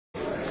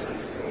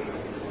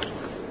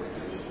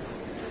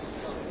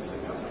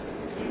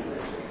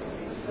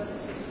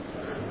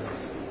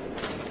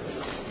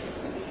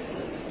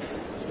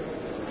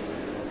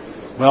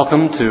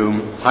Welcome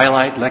to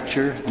Highlight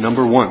Lecture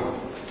number 1.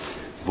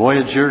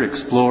 Voyager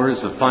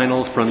explores the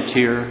final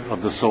frontier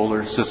of the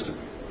solar system.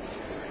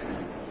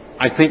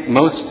 I think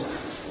most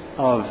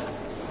of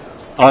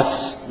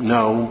us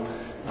know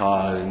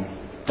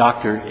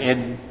Dr.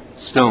 Ed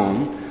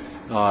Stone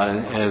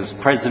as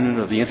president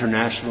of the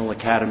International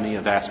Academy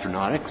of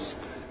Astronautics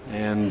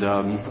and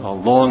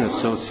long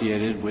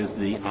associated with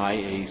the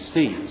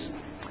IACs.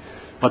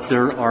 But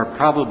there are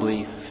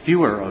probably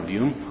fewer of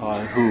you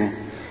who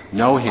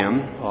know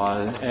him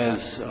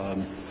as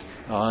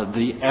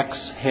the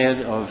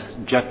ex-head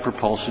of Jet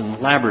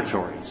Propulsion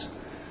Laboratories.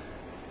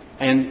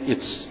 And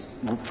it's,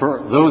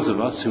 for those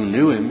of us who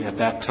knew him at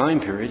that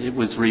time period, it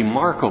was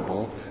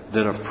remarkable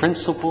that a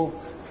principal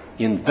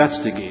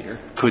investigator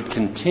could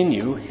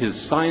continue his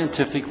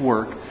scientific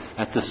work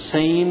at the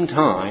same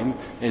time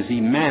as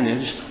he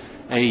managed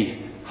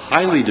a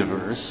highly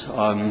diverse,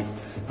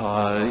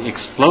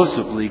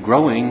 explosively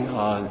growing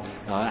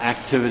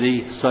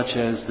activity such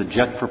as the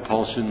Jet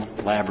Propulsion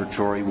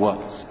Laboratory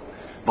was.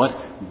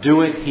 But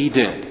do it he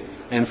did.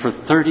 And for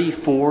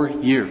 34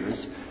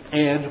 years,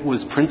 Ed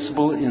was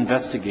principal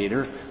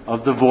investigator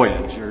of the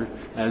Voyager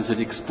as it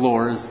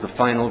explores the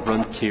final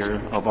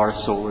frontier of our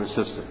solar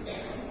system.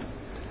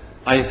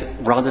 I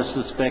rather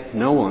suspect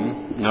no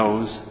one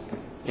knows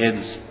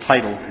Ed's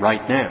title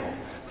right now.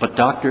 But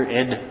Dr.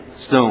 Ed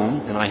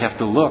Stone, and I have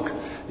to look,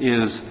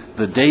 is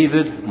the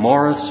David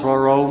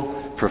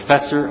Morris-Rowe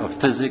Professor of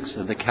Physics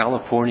at the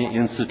California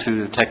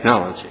Institute of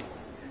Technology.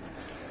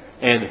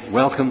 Ed,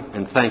 welcome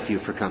and thank you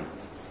for coming.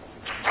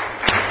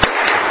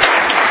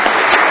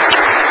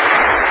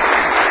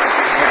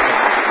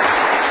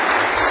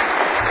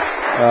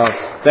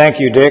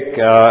 Thank you, Dick.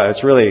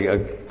 It's really a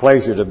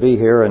pleasure to be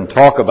here and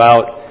talk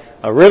about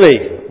a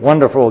really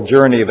wonderful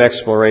journey of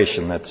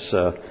exploration that's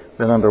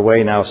been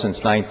underway now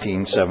since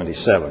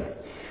 1977.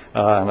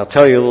 And I'll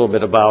tell you a little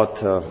bit about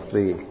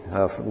the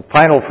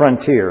final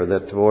frontier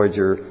that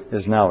Voyager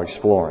is now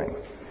exploring.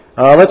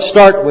 Let's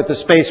start with the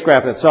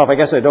spacecraft itself. I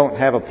guess I don't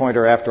have a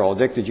pointer after all.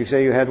 Dick, did you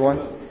say you had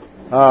one?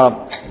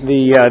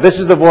 This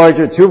is the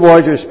Voyager, 2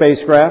 Voyager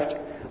spacecraft.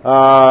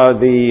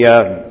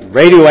 The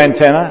radio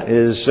antenna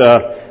is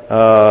a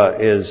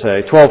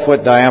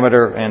 12-foot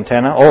diameter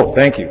antenna. Oh,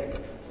 thank you.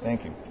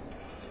 Thank you.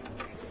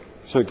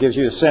 So it gives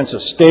you a sense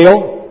of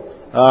scale.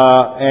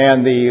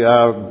 And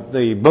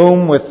the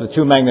boom with the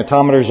 2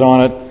 magnetometers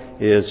on it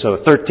is a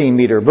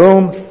 13-meter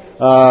boom.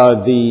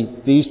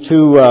 These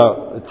two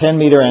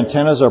 10-meter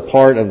antennas are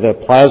part of the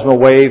plasma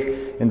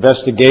wave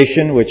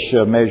investigation, which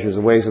measures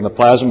the waves in the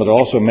plasma, but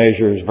also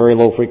measures very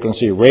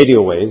low-frequency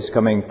radio waves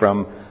coming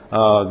from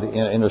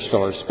the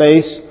interstellar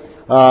space.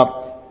 And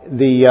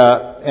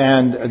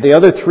the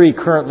other 3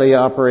 currently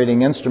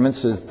operating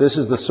instruments this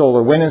is the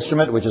solar wind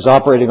instrument, which is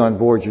operating on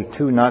Voyager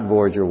 2, not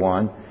Voyager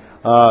 1.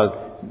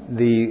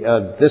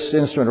 This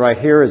instrument right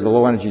here is the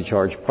low-energy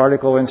charged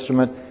particle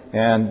instrument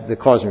and the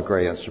cosmic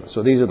ray instrument.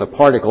 So these are the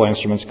particle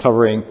instruments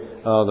covering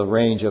the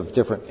range of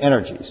different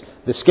energies.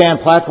 The scan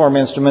platform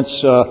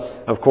instruments,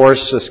 of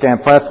course, the scan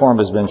platform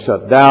has been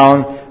shut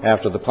down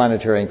after the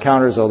planetary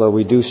encounters, although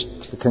we do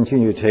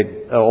continue to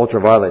take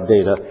ultraviolet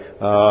data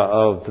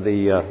of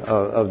the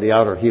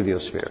outer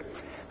heliosphere.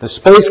 The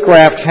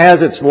spacecraft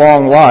has its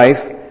long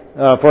life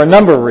for a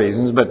number of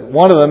reasons, but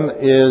one of them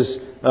is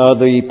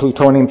the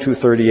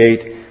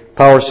plutonium-238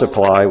 power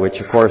supply,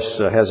 which of course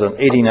has an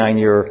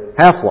 89-year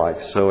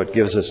half-life, so it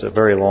gives us a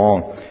very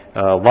long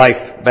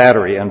life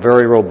battery and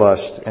very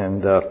robust,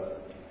 and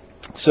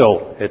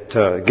so it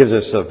gives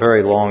us a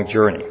very long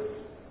journey.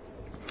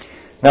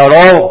 Now it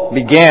all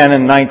began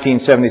in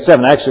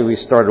 1977. Actually, we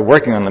started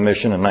working on the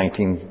mission in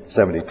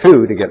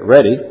 1972 to get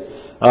ready,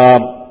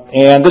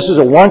 and this is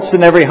a once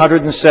in every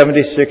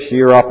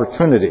 176-year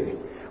opportunity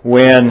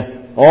when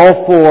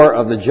all 4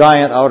 of the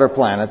giant outer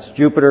planets,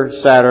 Jupiter,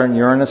 Saturn,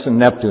 Uranus, and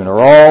Neptune, are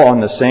all on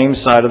the same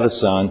side of the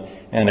sun,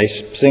 and a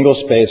single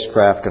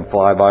spacecraft can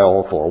fly by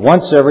all 4,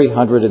 once every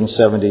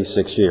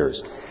 176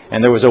 years.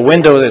 And there was a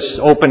window that's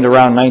opened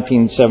around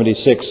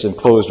 1976 and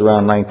closed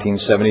around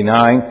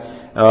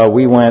 1979.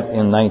 We went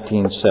in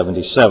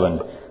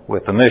 1977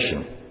 with the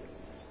mission.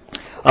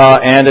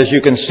 And as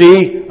you can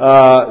see,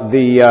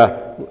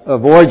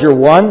 Voyager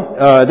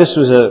 1, this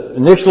was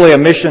initially a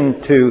mission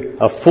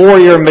a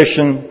 4-year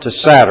mission to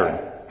Saturn.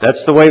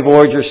 That's the way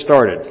Voyager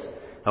started,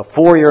 a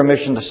 4-year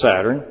mission to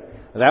Saturn.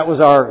 That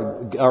was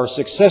our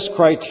success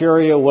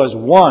criteria was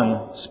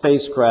 1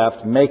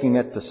 spacecraft making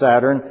it to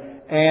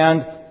Saturn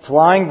and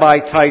flying by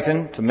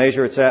Titan to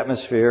measure its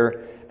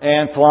atmosphere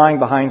and flying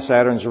behind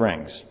Saturn's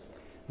rings.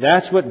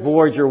 That's what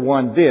Voyager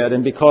 1 did,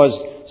 and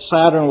because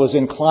Saturn was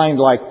inclined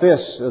like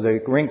this,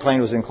 the ring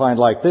plane was inclined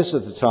like this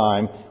at the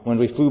time, when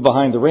we flew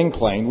behind the ring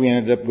plane, we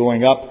ended up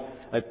going up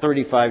at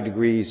 35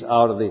 degrees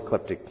out of the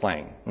ecliptic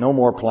plane. No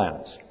more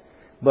planets.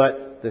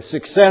 But the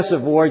success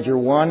of Voyager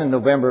 1 in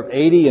November of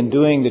 80 in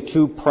doing the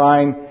 2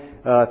 prime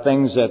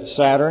things at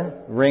Saturn,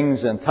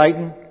 rings and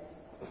Titan,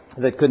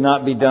 that could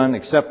not be done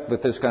except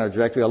with this kind of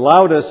trajectory,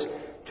 allowed us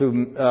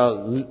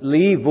to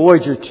leave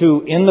Voyager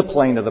 2 in the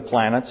plane of the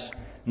planets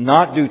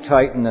not do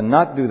Titan and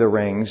not do the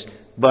rings,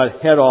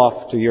 but head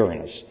off to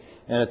Uranus.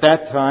 And at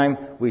that time,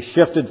 we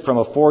shifted from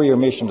a 4-year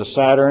mission to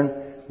Saturn.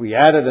 We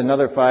added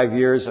another 5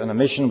 years, and the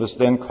mission was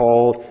then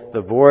called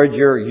the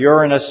Voyager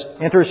Uranus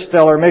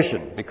Interstellar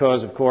Mission,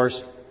 because, of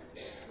course,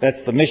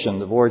 that's the mission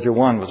that Voyager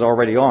 1 was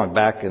already on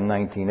back in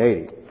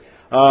 1980.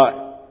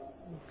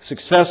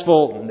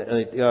 Successful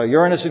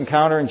Uranus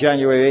encounter in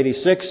January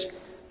 86,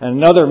 and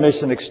another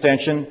mission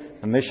extension.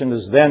 The mission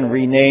is then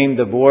renamed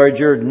the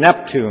Voyager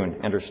Neptune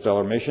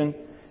Interstellar Mission.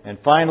 And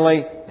finally,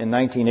 in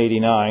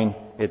 1989,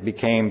 it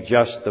became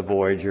just the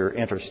Voyager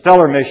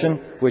Interstellar Mission,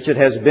 which it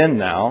has been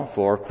now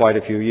for quite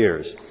a few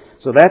years.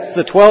 So that's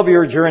the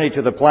 12-year journey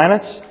to the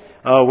planets,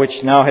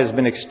 which now has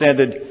been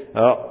extended,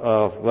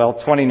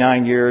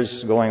 29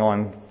 years going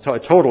on, a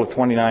total of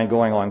 29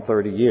 going on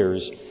 30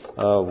 years,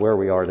 where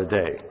we are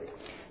today.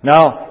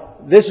 Now,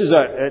 this is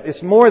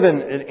it's more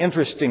than an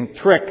interesting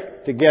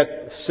trick to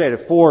get, say, to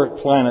 4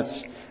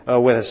 planets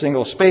with a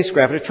single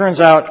spacecraft. It turns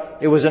out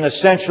it was an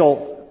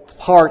essential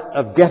part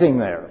of getting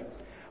there.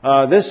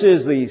 This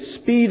is the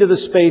speed of the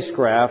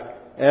spacecraft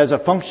as a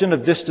function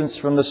of distance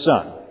from the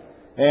sun.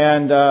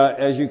 And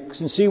as you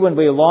can see, when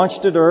we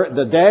launched at Earth,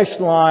 the dashed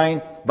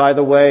line, by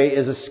the way,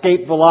 is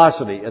escape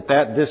velocity at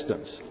that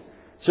distance.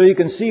 So you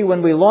can see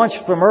when we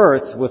launched from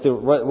Earth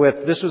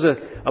this was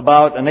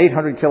about an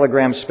 800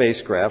 kilogram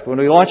spacecraft. When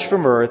we launched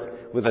from Earth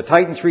with a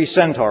Titan III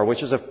Centaur,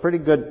 which is a pretty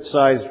good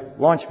sized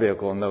launch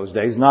vehicle in those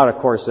days, not of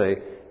course a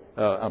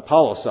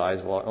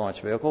Apollo-sized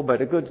launch vehicle,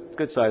 but a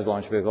good-sized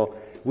launch vehicle.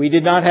 We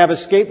did not have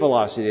escape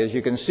velocity, as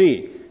you can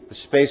see. The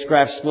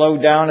spacecraft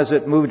slowed down as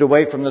it moved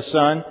away from the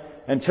sun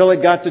until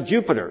it got to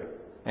Jupiter.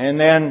 And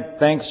then,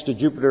 thanks to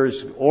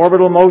Jupiter's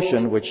orbital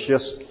motion, which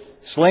just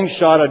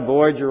slingshotted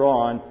Voyager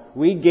on,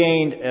 we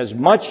gained as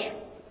much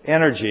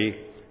energy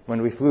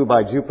when we flew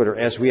by Jupiter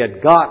as we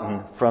had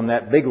gotten from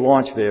that big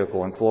launch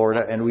vehicle in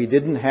Florida, and we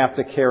didn't have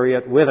to carry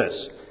it with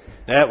us.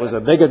 That was a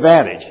big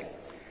advantage.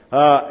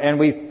 And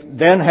we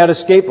then had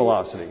escape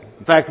velocity.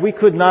 In fact, we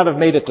could not have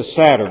made it to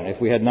Saturn if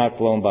we had not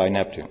flown by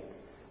Neptune,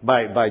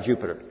 by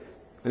Jupiter.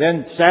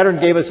 Then Saturn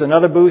gave us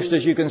another boost,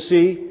 as you can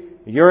see.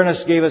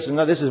 Uranus gave us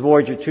another, this is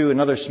Voyager 2,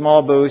 another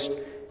small boost.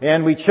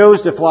 And we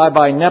chose to fly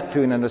by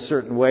Neptune in a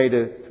certain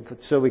way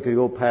so we could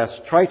go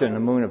past Triton, the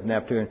moon of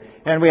Neptune.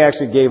 And we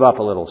actually gave up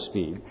a little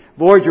speed.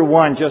 Voyager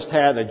 1 just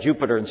had a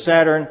Jupiter and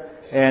Saturn,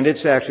 and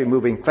it's actually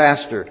moving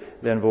faster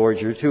than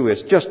Voyager 2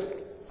 is, just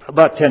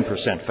about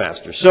 10%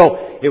 faster.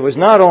 So it was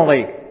not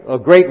only a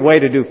great way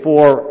to do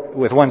 4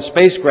 with one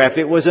spacecraft,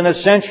 it was an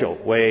essential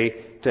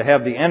way to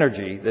have the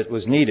energy that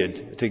was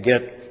needed to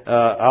get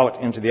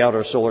out into the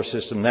outer solar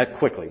system that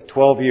quickly,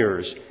 12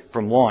 years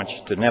from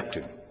launch to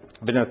Neptune. It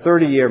would have been a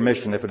 30-year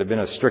mission if it had been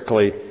a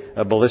strictly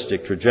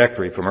ballistic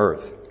trajectory from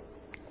Earth.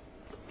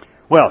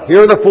 Well,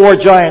 here are the 4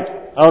 giant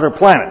outer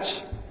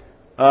planets,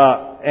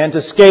 and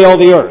to scale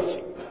the Earth.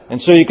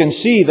 And so you can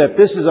see that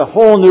this is a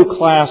whole new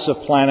class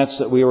of planets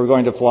that we were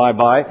going to fly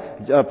by.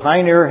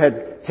 Pioneer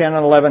had 10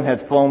 and 11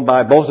 had flown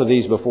by both of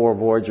these before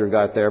Voyager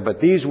got there,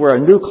 but these were a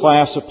new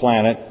class of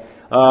planet.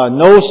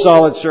 No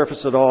solid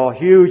surface at all,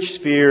 huge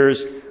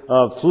spheres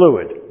of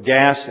fluid,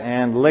 gas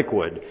and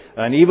liquid.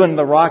 And even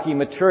the rocky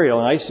material,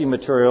 an icy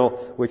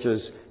material, which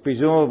is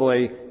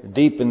presumably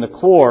deep in the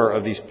core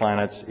of these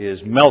planets,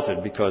 is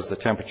melted because the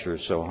temperature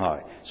is so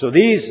high. So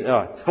these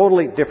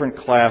totally different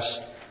class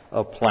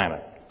of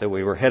planet that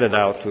we were headed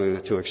out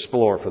to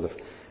explore for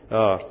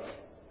the...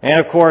 and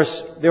of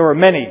course, there were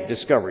many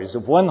discoveries. The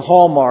one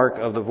hallmark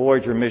of the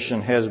Voyager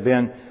mission has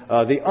been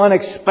the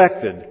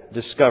unexpected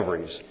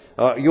discoveries.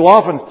 You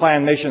often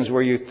plan missions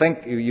where you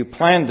think you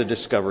plan to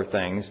discover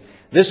things.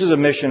 This is a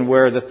mission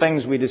where the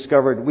things we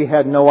discovered, we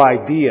had no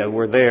idea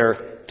were there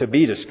to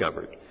be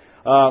discovered.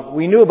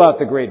 We knew about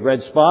the Great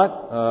Red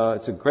Spot.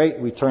 It's a great,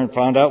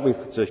 found out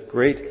it's a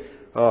great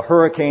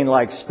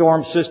hurricane-like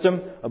storm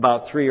system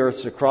about 3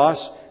 Earths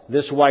across.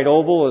 This white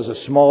oval is a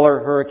smaller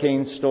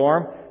hurricane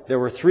storm. There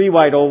were 3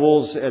 white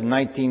ovals in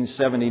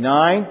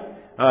 1979.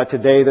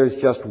 Today there's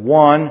just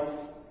one.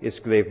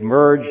 They've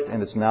merged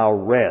and it's now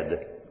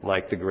red,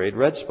 like the Great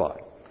Red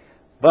Spot.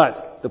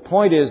 But the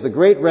point is, the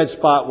Great Red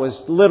Spot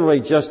was literally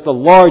just the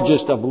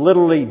largest of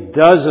literally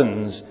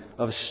dozens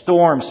of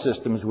storm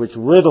systems which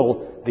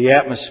riddle the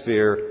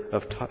atmosphere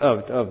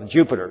of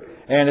Jupiter.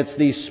 And it's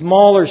these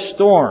smaller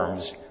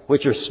storms,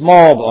 which are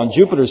small on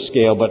Jupiter's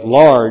scale but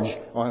large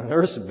on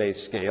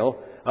Earth-based scale,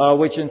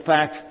 which in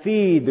fact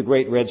feed the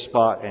Great Red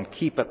Spot and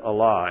keep it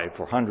alive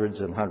for hundreds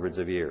and hundreds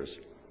of years.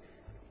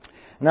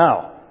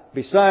 Now,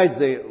 besides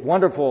the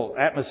wonderful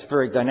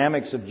atmospheric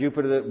dynamics of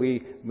Jupiter that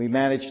we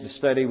managed to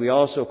study, we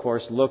also, of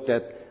course, looked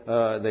at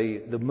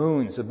the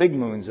moons, the big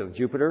moons of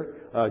Jupiter,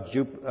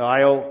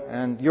 Io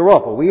and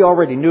Europa. We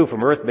already knew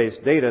from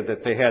Earth-based data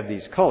that they had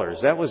these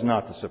colors. That was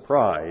not the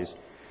surprise.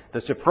 The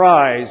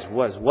surprise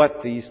was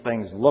what these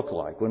things look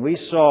like. When we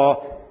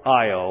saw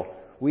Io,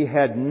 we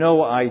had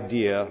no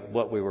idea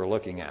what we were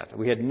looking at.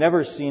 We had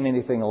never seen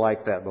anything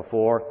like that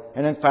before,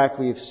 and in fact,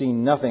 we have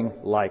seen nothing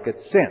like it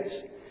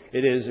since.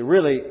 It is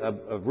really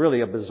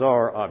a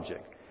bizarre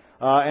object.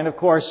 And of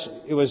course,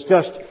 it was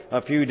just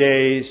a few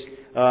days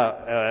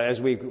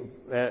as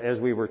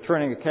we were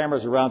turning the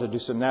cameras around to do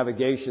some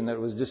navigation that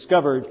it was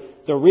discovered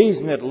the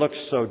reason it looks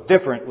so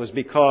different was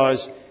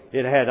because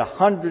it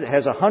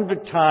has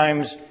 100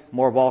 times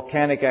more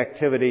volcanic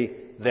activity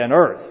than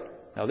Earth.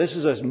 Now this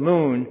is a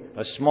moon,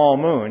 a small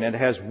moon, and it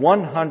has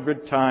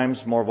 100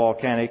 times more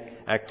volcanic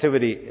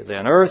activity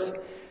than Earth.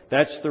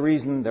 That's the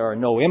reason there are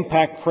no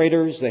impact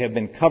craters. They have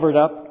been covered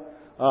up.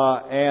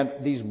 And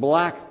these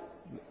black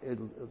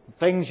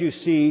things you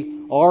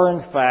see are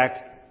in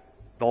fact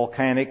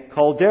volcanic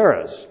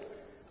calderas.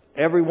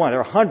 Every one,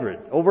 there are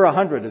over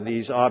 100 of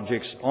these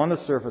objects on the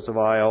surface of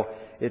Io.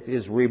 It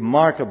is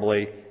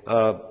remarkably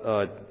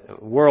a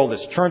world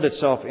that's turned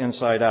itself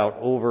inside out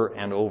over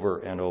and over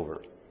and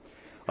over.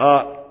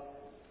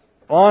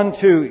 On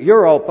to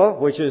Europa,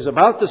 which is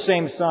about the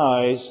same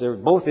size.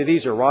 Both of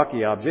these are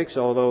rocky objects,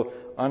 although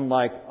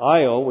unlike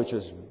Io, which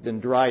has been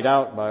dried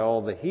out by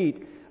all the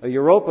heat,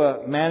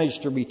 Europa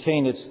managed to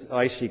retain its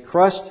icy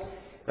crust.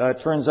 It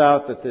turns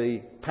out that the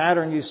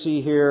pattern you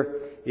see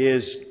here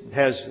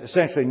has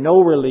essentially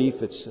no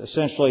relief. It's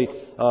essentially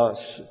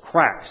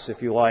cracks,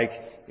 if you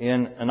like,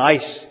 in an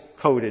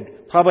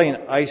ice-coated, probably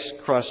an ice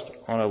crust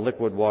on a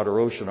liquid water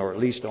ocean, or at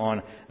least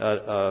on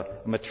a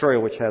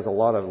material which has a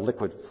lot of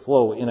liquid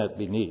flow in it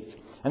beneath.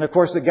 And of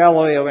course, the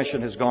Galileo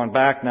mission has gone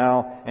back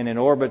now and in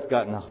orbit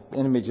gotten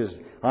images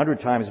 100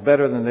 times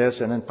better than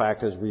this, and in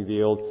fact has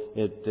revealed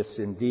this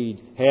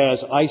indeed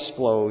has ice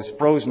flows,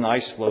 frozen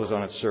ice flows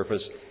on its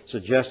surface,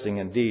 suggesting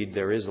indeed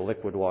there is a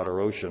liquid water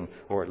ocean,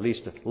 or at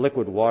least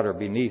liquid water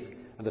beneath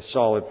the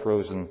solid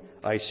frozen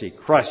icy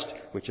crust,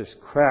 which is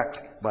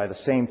cracked by the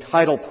same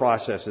tidal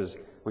processes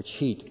which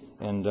heat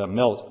and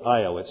melt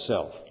Io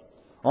itself.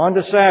 On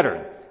to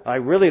Saturn. I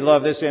really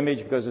love this image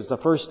because it's the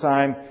first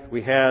time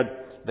we had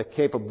the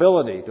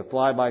capability to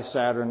fly by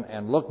Saturn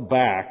and look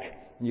back.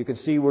 And you can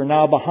see we're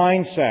now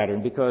behind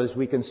Saturn because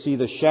we can see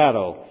the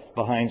shadow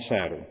behind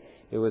Saturn.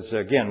 It was,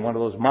 again, one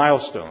of those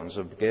milestones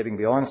of getting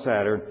beyond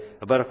Saturn.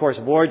 But, of course,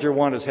 Voyager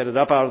 1 is headed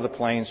up out of the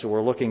plane, so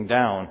we're looking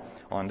down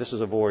on, this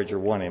is a Voyager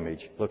 1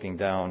 image, looking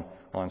down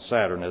on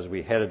Saturn as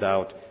we headed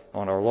out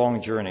on our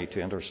long journey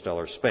to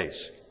interstellar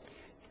space.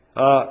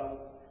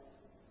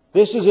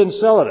 This is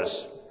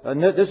Enceladus.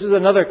 This is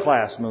another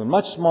class moon,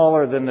 much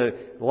smaller than the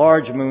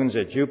large moons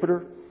at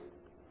Jupiter.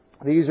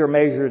 These are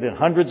measured in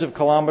hundreds of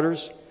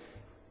kilometers.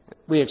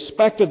 We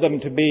expected them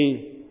to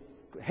be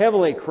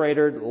heavily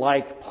cratered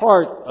like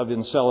part of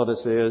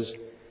Enceladus is,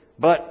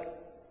 but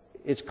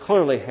it's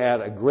clearly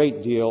had a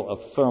great deal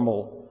of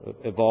thermal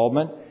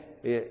involvement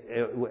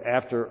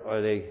after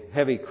the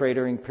heavy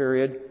cratering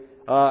period.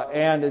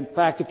 And in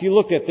fact, if you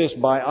looked at this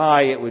by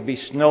eye, it would be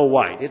snow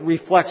white. It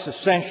reflects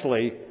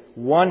essentially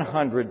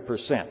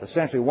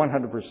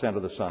 100%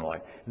 of the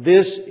sunlight.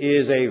 This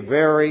is a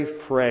very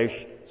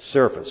fresh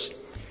surface.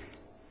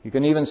 You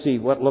can even see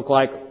what look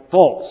like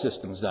fault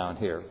systems down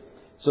here.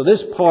 So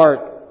this part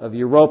of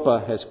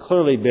Europa has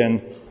clearly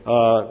been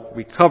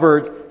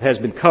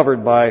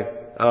covered by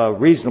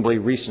reasonably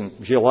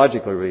recent,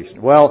 geologically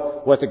recent.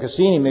 Well, what the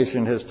Cassini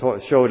mission has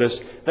showed us,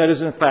 that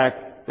is in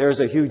fact, there's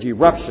a huge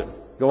eruption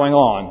going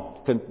on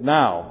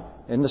now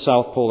in the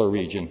South Polar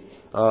region,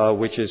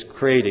 which is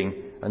creating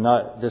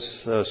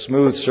this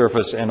smooth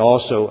surface and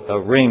also a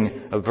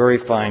ring of very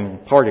fine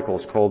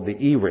particles called the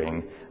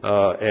E-ring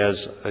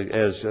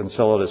as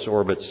Enceladus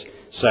orbits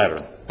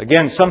Saturn.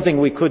 Again, something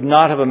we could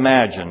not have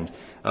imagined.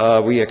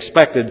 We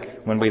expected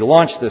when we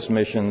launched this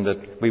mission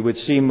that we would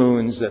see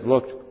moons that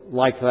looked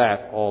like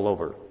that all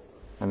over.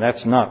 And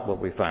that's not what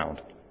we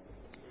found.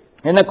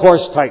 And of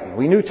course, Titan.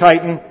 We knew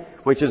Titan,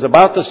 which is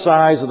about the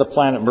size of the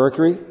planet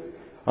Mercury.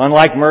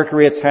 Unlike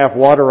Mercury, it's half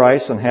water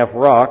ice and half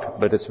rock,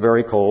 but it's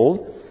very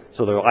cold.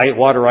 So the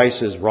water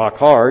ice is rock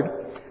hard.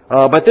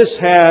 But this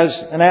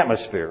has an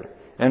atmosphere.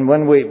 And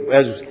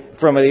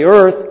from the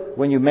Earth,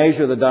 when you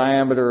measure the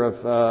diameter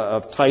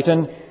of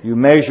Titan, you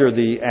measure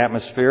the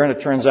atmosphere, and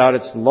it turns out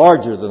it's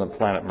larger than the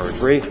planet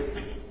Mercury.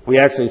 We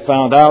actually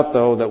found out,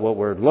 though, that what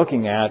we're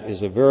looking at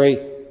is a very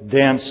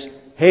dense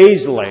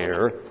haze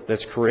layer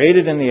that's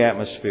created in the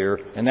atmosphere,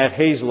 and that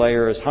haze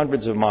layer is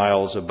hundreds of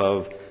miles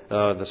above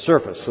the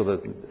surface. So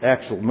the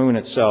actual moon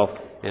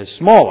itself is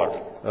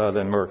smaller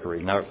than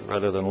Mercury,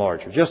 rather than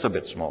larger, just a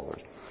bit smaller.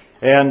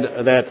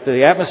 And that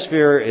the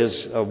atmosphere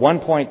is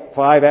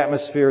 1.5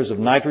 atmospheres of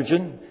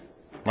nitrogen,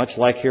 much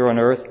like here on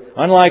Earth.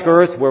 Unlike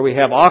Earth, where we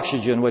have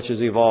oxygen, which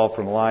has evolved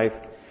from life,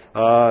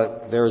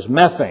 there's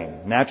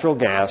methane, natural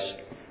gas,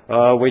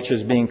 which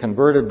is being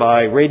converted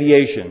by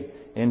radiation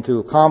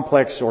into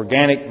complex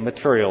organic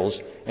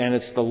materials, and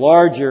it's the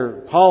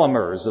larger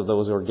polymers of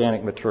those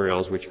organic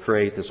materials which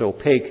create this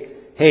opaque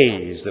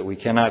haze that we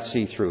cannot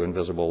see through in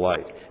visible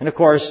light. And of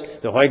course,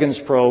 the Huygens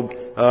probe,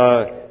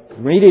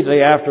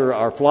 immediately after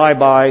our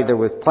flyby, there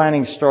was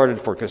planning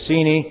started for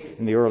Cassini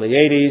in the early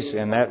 80s,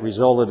 and that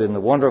resulted in the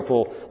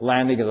wonderful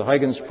landing of the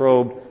Huygens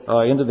probe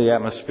into the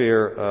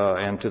atmosphere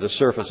and to the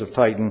surface of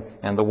Titan,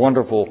 and the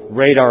wonderful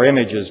radar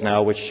images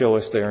now which show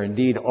us there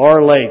indeed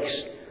are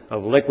lakes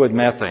of liquid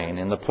methane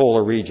in the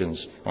polar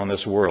regions on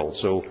this world.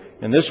 So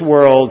in this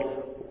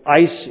world,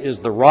 ice is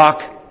the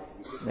rock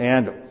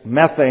and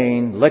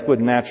methane, liquid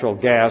natural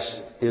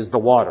gas, is the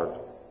water.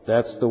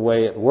 That's the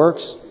way it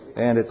works,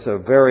 and it's a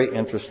very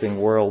interesting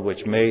world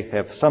which may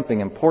have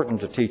something important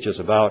to teach us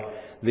about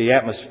the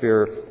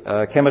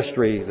atmosphere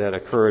chemistry that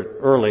occurred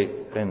early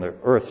in the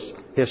Earth's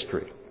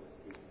history,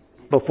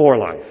 before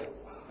life.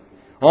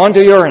 On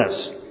to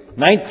Uranus.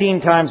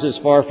 19 times as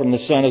far from the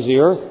Sun as the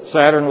Earth.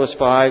 Saturn was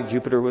 5,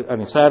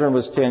 Saturn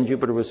was 10,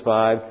 Jupiter was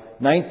 5.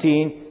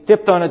 19,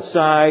 tipped on its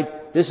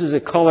side. This is a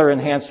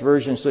color-enhanced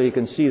version, so you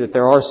can see that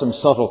there are some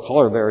subtle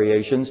color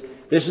variations.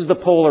 This is the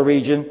polar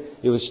region.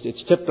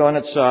 It's tipped on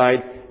its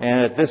side,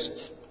 and at this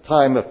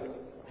time,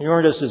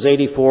 Uranus'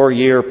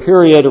 84-year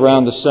period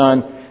around the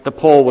Sun, the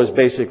pole was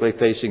basically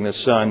facing the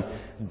Sun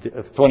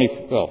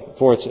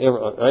for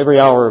every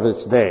hour of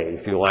its day,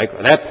 if you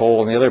like. That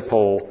pole and the other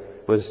pole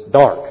was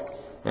dark.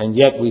 And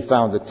yet we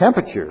found the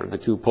temperature of the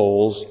two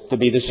poles to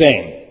be the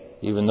same,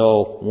 even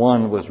though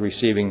one was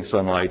receiving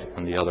sunlight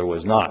and the other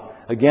was not.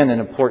 Again, an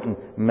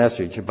important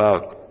message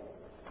about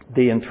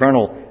the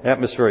internal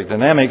atmospheric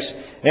dynamics.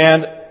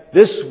 And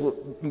this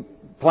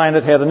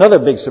planet had another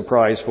big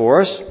surprise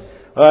for us.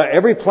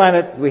 Every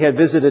planet we had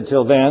visited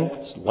till then,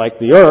 like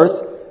the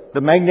Earth,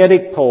 the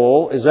magnetic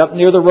pole is up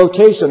near the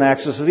rotation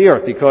axis of the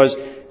Earth, because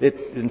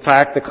in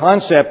fact, the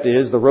concept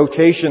is the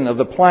rotation of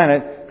the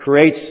planet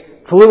creates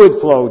fluid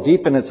flow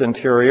deep in its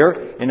interior,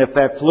 and if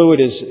that fluid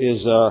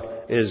is not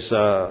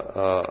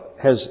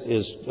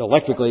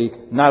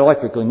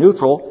electrically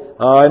neutral,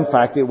 in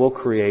fact, it will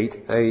create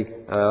a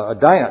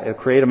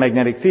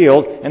magnetic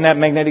field, and that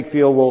magnetic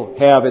field will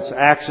have its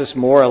axis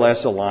more or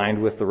less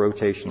aligned with the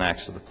rotation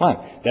axis of the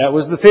planet. That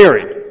was the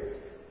theory.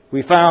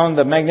 We found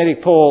the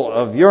magnetic pole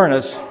of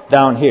Uranus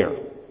down here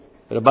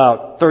at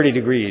about 30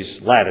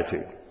 degrees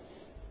latitude.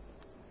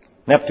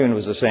 Neptune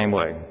was the same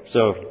way.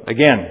 So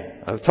again,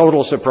 a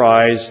total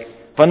surprise.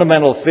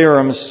 Fundamental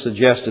theorems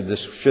suggested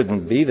this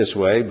shouldn't be this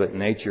way, but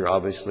nature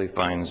obviously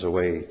finds a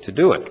way to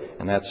do it.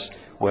 And that's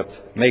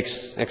what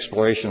makes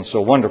exploration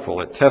so wonderful.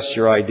 It tests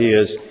your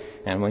ideas,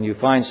 and when you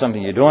find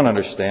something you don't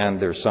understand,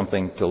 there's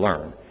something to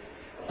learn.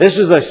 This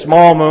is a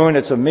small moon.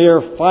 It's a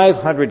mere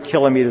 500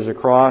 kilometers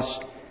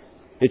across.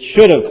 It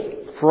should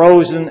have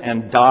frozen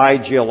and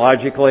died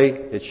geologically.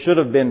 It should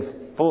have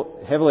been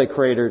heavily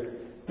cratered.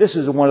 This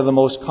is one of the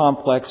most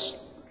complex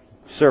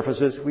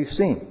surfaces we've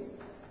seen.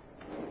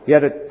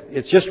 Yet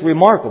it's just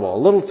remarkable. A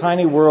little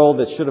tiny world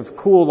that should have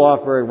cooled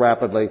off very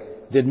rapidly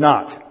did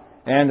not.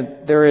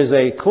 And there is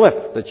a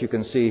cliff that you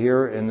can see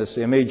here in this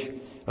image,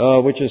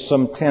 which is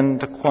some 10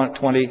 to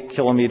 20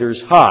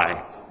 kilometers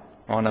high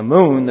on a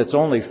moon that's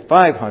only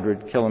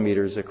 500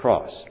 kilometers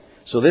across.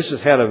 So this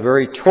has had a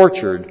very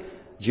tortured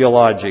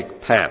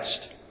geologic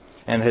past,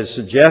 and has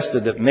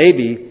suggested that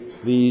maybe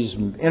these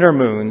inner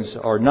moons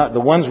are not, the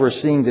ones we're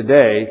seeing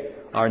today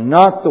are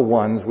not the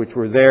ones which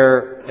were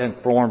there and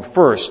formed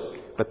first,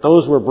 but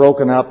those were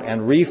broken up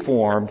and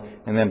reformed,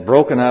 and then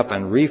broken up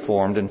and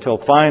reformed until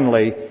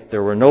finally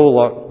there were no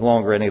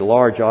longer any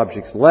large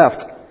objects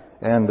left,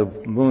 and the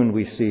moon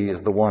we see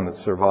is the one that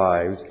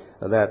survived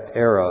that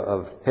era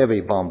of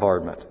heavy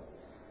bombardment.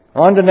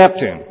 On to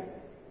Neptune.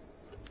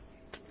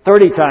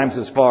 30 times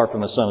as far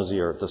from the Sun as the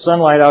Earth. The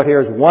sunlight out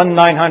here is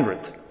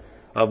 1/900th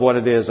of what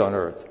it is on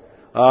Earth.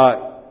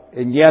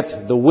 And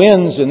yet the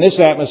winds in this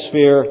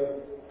atmosphere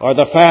are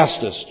the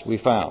fastest we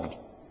found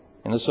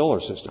in the solar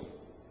system.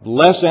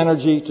 Less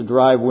energy to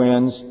drive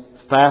winds,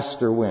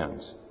 faster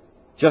winds.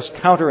 Just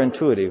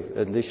counterintuitive,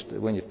 at least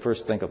when you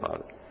first think about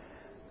it.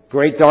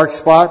 Great dark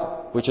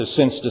spot, which has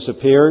since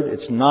disappeared.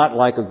 It's not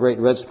like a great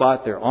red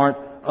spot. There aren't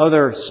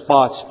other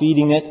spots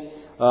feeding it,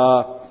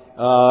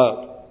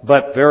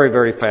 but very,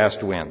 very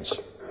fast winds.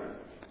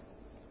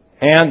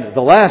 And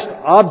the last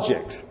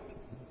object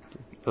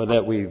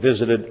that we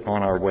visited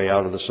on our way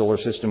out of the solar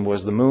system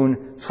was the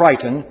moon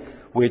Triton,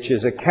 which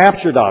is a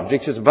captured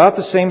object. It's about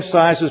the same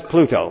size as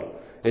Pluto.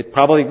 It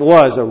probably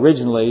was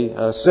originally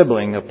a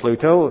sibling of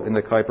Pluto in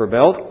the Kuiper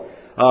Belt,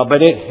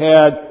 but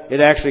it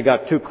actually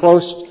got too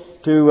close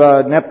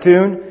to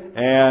Neptune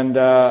and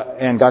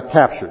got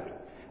captured.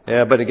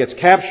 But it gets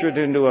captured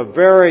into a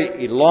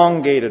very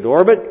elongated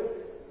orbit.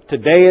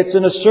 Today it's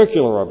in a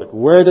circular orbit.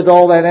 Where did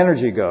all that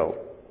energy go?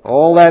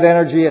 All that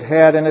energy it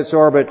had in its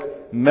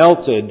orbit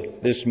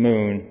melted this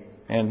moon.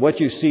 And what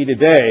you see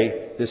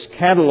today, this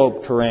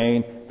cantaloupe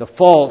terrain, the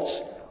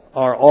faults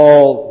are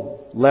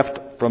all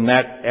left from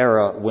that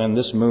era when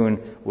this moon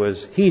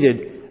was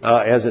heated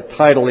as it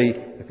tidally,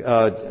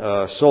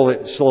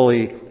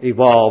 slowly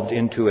evolved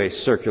into a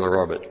circular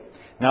orbit.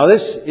 Now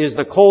this is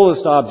the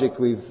coldest object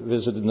we've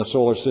visited in the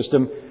solar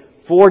system,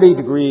 40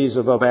 degrees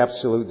above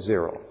absolute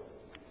zero.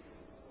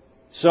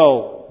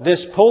 So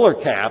this polar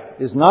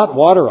cap is not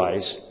water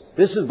ice.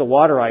 This is the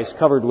water ice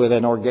covered with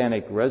an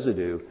organic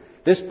residue.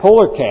 This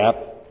polar cap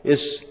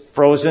is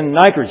frozen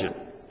nitrogen,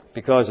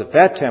 because at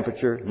that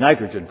temperature,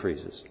 nitrogen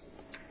freezes.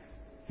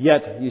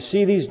 Yet, you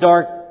see these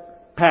dark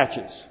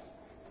patches.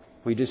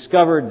 We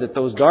discovered that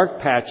those dark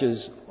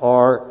patches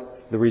are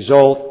the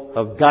result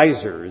of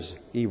geysers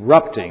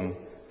erupting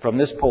from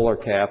this polar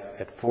cap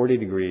at 40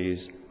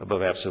 degrees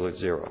above absolute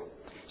zero.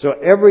 So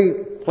every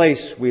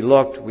place we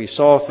looked, we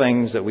saw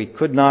things that we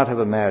could not have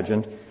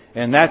imagined,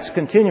 and that's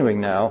continuing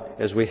now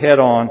as we head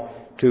on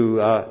to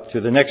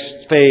the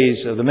next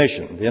phase of the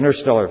mission, the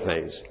interstellar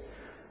phase.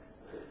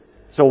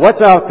 So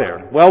what's out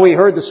there? Well, we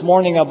heard this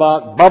morning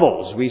about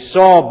bubbles. We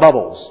saw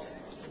bubbles.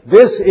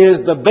 This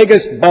is the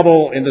biggest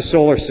bubble in the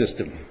solar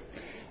system.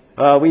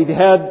 We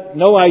had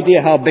no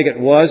idea how big it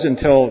was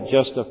until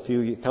just a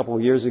couple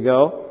of years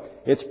ago.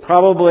 It's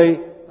probably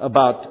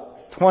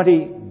about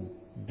 20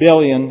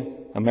 billion,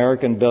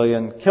 American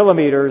billion,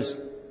 kilometers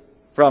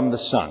from the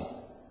sun.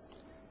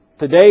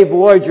 Today,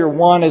 Voyager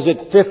 1 is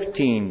at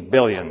 15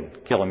 billion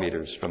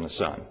kilometers from the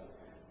sun,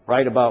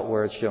 right about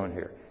where it's shown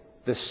here.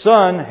 The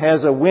sun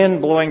has a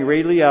wind blowing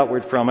radially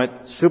outward from it,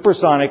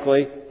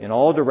 supersonically, in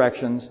all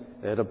directions,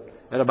 at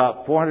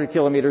about 400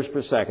 kilometers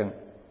per second,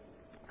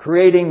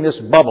 creating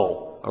this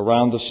bubble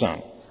around the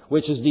sun,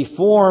 which is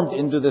deformed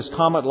into this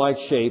comet-like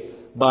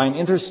shape by an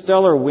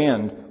interstellar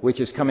wind which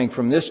is coming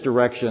from this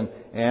direction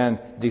and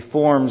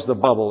deforms the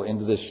bubble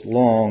into this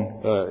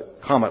long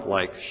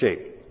comet-like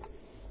shape.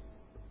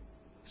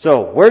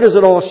 So where does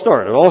it all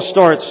start? It all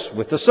starts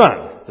with the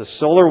sun. The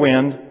solar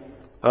wind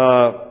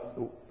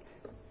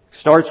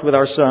starts with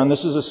our sun.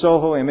 This is a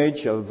SOHO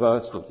image of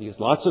lots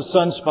of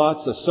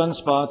sunspots. The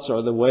sunspots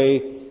are the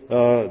way,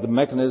 the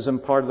mechanism,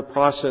 part of the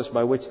process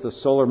by which the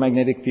solar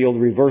magnetic field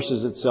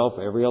reverses itself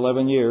every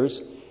 11 years.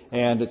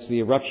 And it's the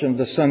eruption of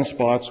the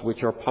sunspots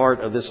which are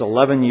part of this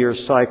 11-year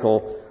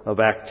cycle of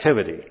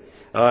activity.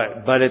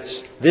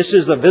 This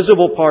is the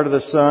visible part of the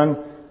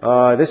sun.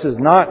 This is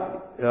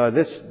not,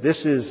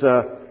 this is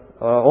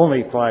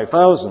only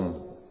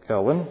 5,000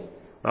 Kelvin.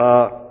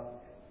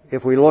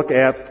 If we look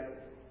at,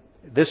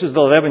 this is the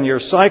 11-year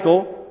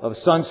cycle of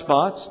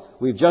sunspots.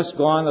 We've just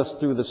gone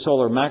through the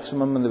solar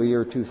maximum in the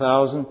year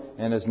 2000,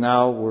 and as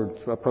now we're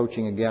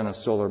approaching again a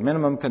solar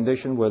minimum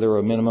condition where there are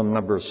a minimum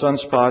number of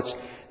sunspots.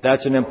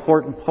 That's an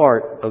important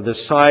part of the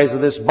size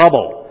of this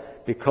bubble,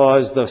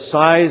 because the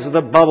size of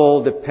the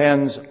bubble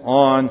depends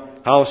on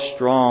how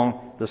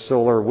strong the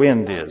solar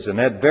wind is, and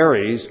that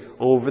varies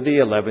over the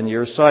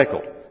 11-year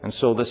cycle. And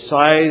so the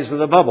size of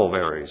the bubble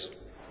varies.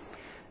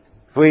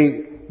 If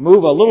we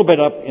move a little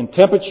bit up in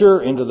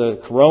temperature into the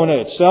corona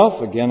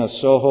itself, again a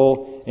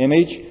SOHO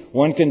image,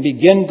 one can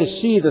begin to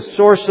see the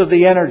source of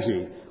the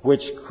energy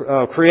which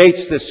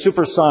creates this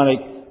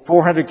supersonic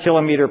 400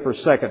 kilometer per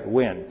second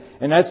wind.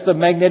 And that's the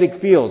magnetic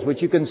fields,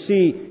 which you can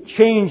see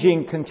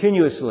changing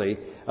continuously.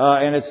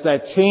 And it's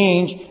that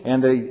change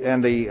and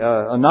the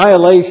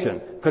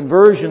annihilation,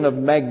 conversion of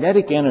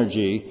magnetic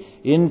energy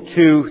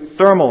into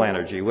thermal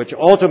energy, which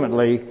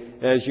ultimately,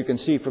 as you can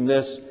see from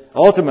this,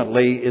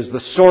 ultimately is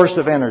the source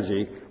of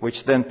energy,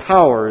 which then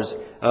powers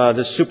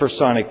the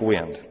supersonic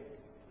wind.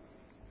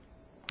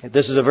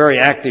 This is a very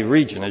active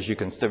region, as you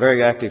can, a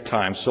very active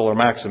time, solar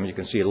maximum. You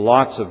can see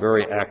lots of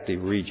very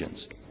active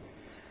regions.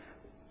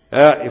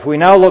 If we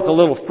now look a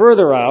little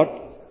further out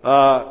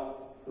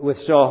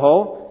with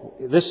SOHO,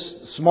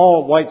 this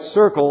small white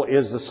circle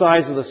is the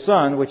size of the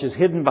sun, which is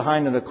hidden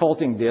behind an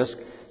occulting disk.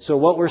 So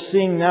what we're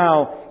seeing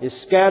now is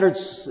scattered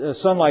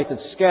sunlight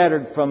that's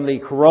scattered from the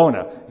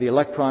corona, the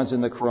electrons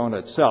in the corona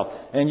itself.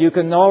 And you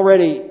can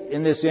already,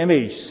 in this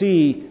image,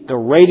 see the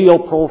radial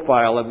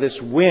profile of this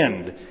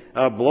wind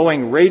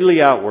blowing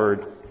radially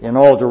outward in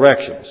all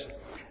directions.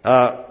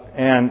 Let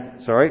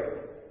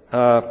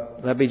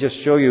me just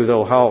show you,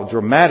 though, how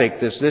dramatic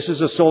this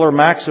is a solar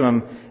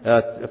maximum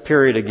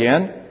period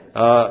again.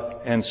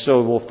 And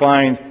so we'll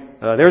find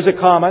there's a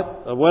comet,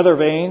 a weather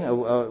vane, a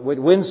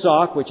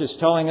windsock, which is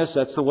telling us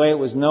that's the way it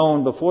was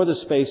known before the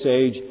space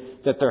age,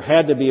 that there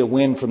had to be a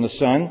wind from the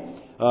sun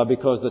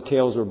because the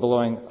tails were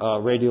blowing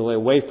radially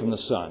away from the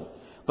sun.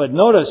 But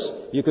notice,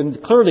 you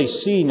can clearly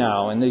see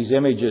now in these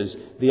images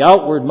the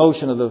outward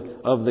motion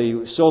of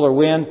the solar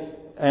wind,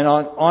 and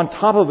on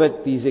top of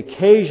it, these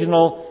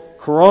occasional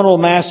coronal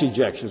mass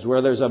ejections,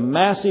 where there's a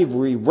massive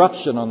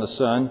eruption on the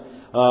sun,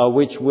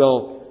 which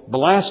will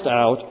blast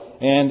out.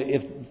 And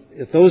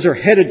if those are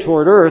headed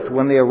toward Earth,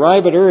 when they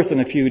arrive at Earth in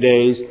a few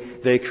days,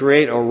 they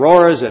create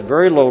auroras at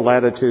very low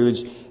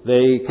latitudes.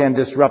 They can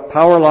disrupt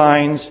power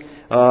lines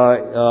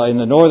in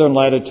the northern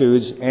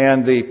latitudes,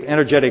 and the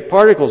energetic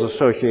particles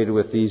associated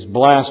with these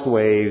blast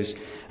waves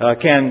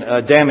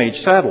can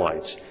damage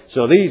satellites.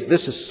 So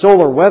this is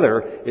solar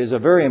weather is a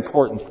very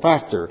important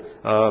factor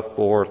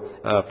for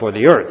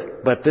the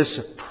Earth. But this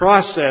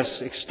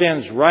process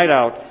extends right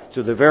out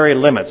to the very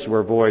limits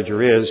where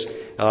Voyager is,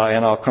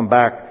 and I'll come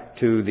back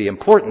to the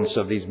importance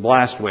of these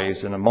blast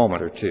waves in a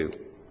moment or two.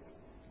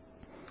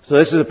 So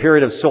this is a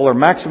period of solar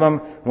maximum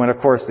when, of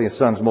course, the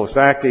sun's most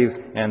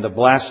active, and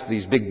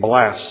these big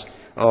blasts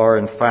are,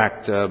 in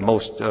fact,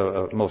 most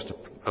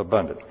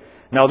abundant.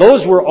 Now,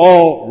 those were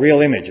all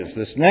real images.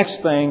 This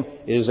next thing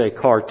is a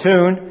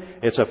cartoon.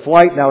 It's a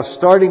flight now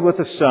starting with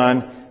the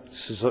sun,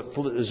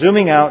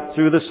 zooming out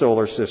through the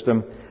solar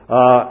system.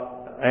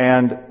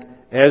 And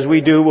as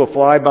we do, we'll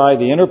fly by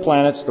the inner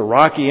planets, the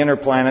rocky inner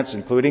planets,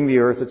 including the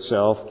Earth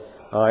itself.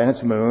 and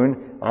its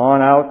moon,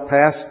 on out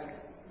past,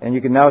 and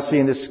you can now see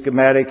in this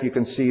schematic, you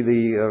can see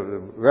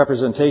the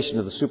representation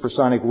of the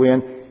supersonic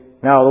wind.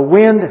 Now the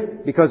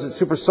wind, because it's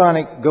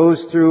supersonic,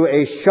 goes through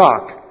a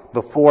shock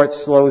before it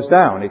slows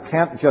down. It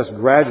can't just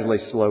gradually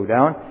slow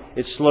down.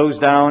 It slows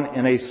down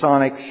in a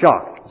sonic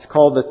shock. It's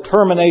called the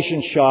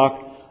termination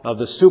shock of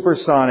the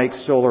supersonic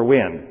solar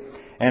wind.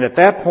 And at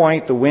that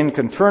point, the wind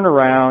can turn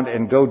around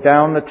and go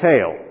down the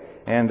tail.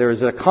 And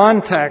there's a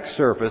contact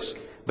surface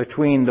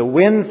between the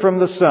wind from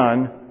the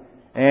sun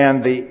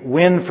and the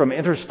wind from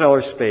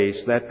interstellar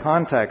space. That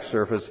contact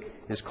surface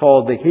is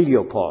called the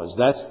heliopause.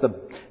 That's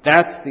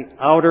the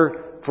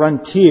outer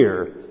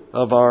frontier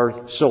of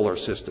our solar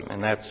system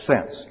in that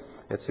sense.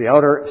 It's the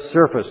outer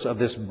surface of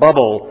this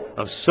bubble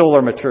of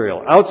solar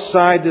material.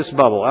 Outside this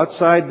bubble,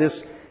 outside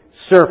this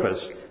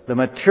surface, the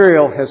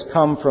material has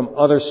come from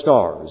other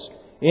stars.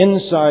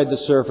 Inside the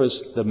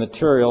surface, the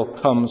material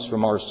comes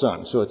from our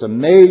sun. So it's a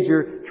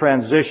major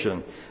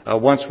transition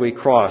once we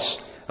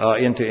cross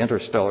into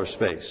interstellar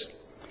space.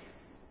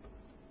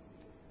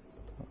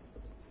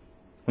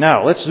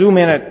 Now, let's zoom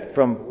in it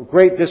from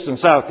great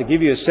distance out to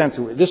give you a sense.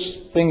 This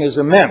thing is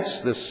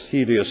immense, this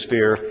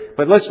heliosphere,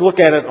 but let's look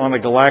at it on a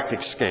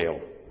galactic scale.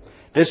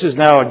 This is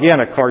now, again,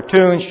 a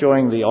cartoon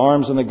showing the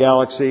arms in the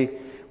galaxy.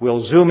 We'll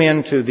zoom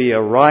into the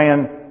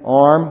Orion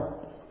arm,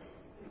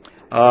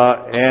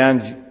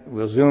 and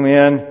we'll zoom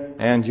in,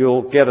 and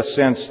you'll get a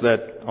sense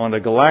that on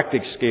a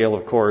galactic scale,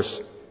 of course,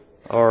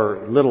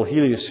 our little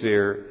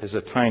heliosphere is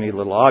a tiny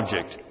little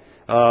object.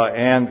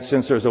 And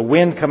since there's a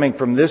wind coming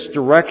from this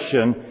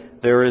direction,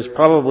 there is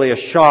probably a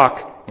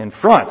shock in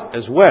front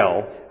as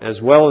well as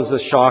the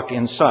shock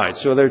inside.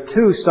 So there are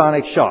two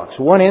sonic shocks.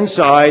 One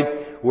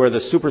inside where the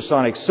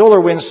supersonic solar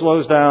wind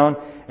slows down,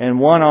 and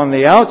one on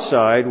the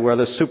outside where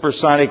the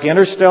supersonic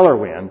interstellar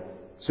wind,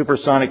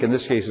 supersonic in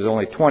this case is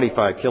only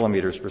 25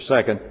 kilometers per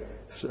second,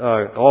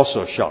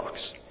 also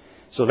shocks.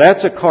 So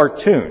that's a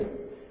cartoon.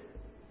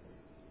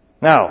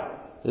 Now,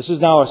 this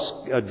is now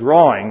a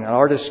drawing, an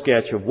artist's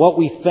sketch of what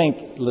we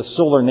think the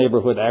solar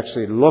neighborhood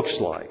actually looks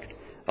like.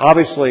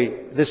 Obviously,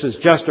 this is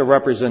just a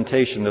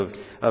representation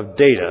of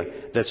data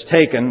that's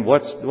taken.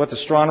 What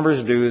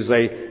astronomers do is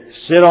they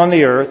sit on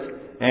the Earth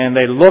and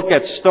they look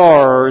at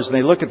stars and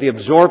they look at the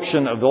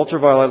absorption of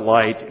ultraviolet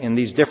light in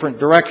these different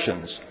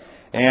directions.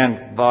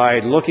 And by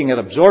looking at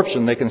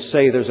absorption, they can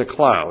say there's a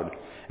cloud.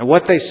 And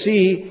what they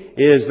see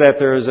is that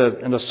there is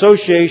an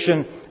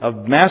association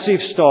of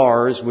massive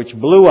stars which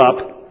blew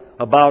up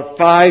about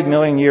 5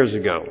 million years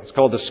ago. It's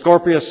called the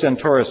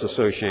Scorpius-Centaurus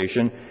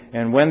Association.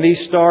 And when these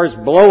stars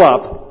blow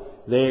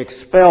up, they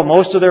expel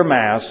most of their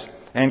mass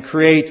and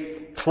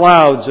create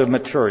clouds of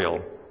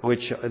material,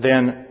 which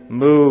then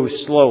move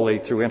slowly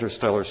through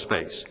interstellar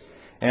space.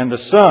 And the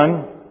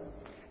sun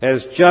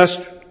has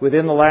just,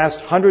 within the last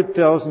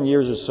 100,000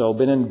 years or so,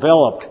 been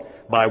enveloped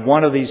by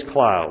one of these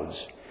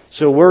clouds.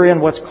 So we're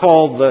in what's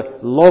called the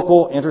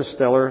local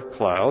interstellar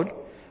cloud.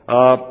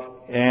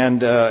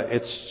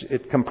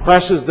 It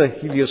compresses the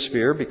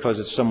heliosphere because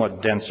it's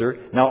somewhat denser.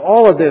 Now,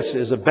 all of this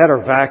is a better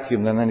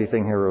vacuum than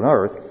anything here on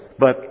Earth,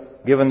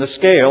 but given the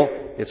scale,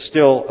 it's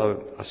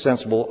still a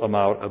sensible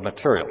amount of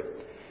material.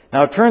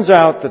 Now, it turns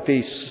out that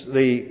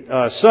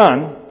the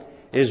sun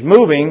is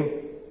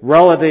moving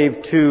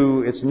relative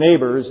to its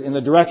neighbors in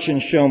the direction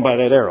shown by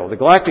that arrow. The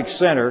galactic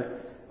center,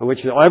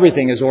 which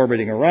everything is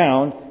orbiting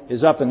around,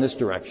 is up in this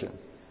direction.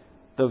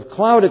 The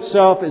cloud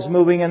itself is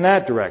moving in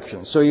that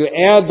direction. So you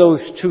add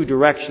those two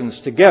directions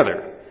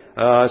together.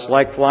 It's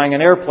like flying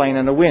an airplane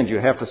in the wind. You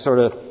have to sort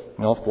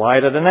of, fly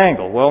it at an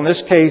angle. Well, in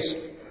this case,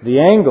 the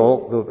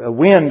angle the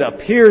wind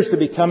appears to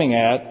be coming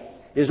at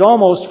is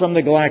almost from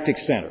the galactic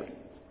center.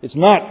 It's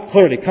not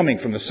clearly coming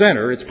from the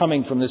center. It's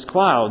coming from this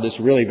cloud that's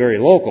really very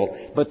local.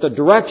 But the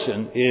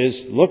direction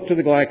is look to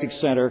the galactic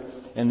center,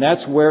 and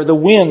that's where the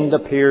wind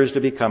appears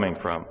to be coming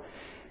from.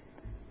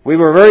 We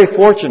were very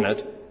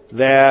fortunate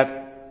that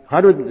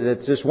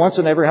it's just once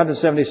in every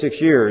 176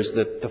 years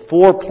that the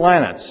 4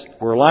 planets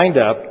were lined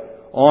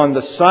up on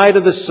the side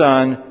of the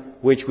sun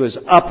which was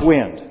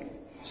upwind.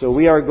 So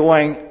we are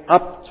going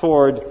up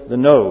toward the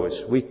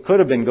nose. We could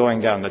have been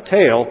going down the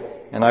tail,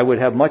 and I would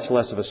have much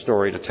less of a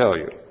story to tell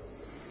you.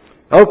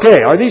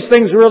 Okay, are these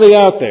things really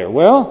out there?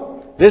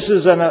 Well, this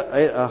is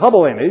a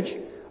Hubble image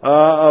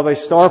of a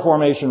star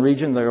formation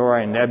region, the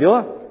Orion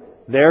Nebula.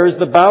 There's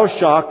the bow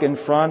shock in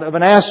front of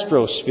an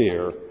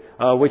astrosphere,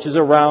 which is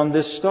around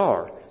this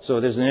star. So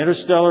there's an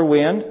interstellar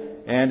wind,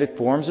 and it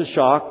forms a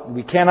shock.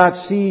 We cannot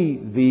see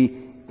the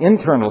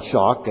internal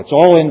shock. It's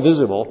all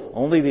invisible,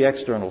 only the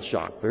external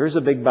shock. There's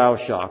a big bow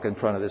shock in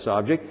front of this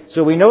object.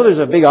 So we know there's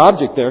a big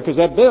object there because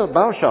that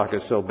bow shock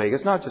is so big.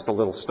 It's not just a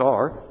little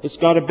star. It's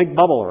got a big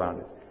bubble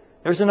around it.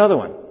 There's another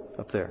one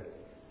up there.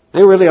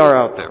 They really are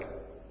out there.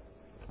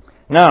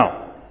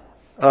 Now,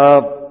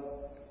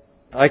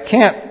 I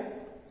can't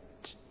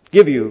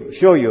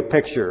show you a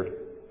picture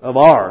of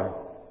our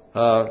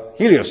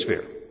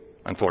heliosphere.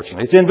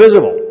 Unfortunately, it's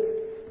invisible.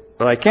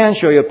 But I can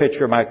show you a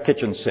picture of my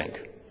kitchen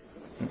sink.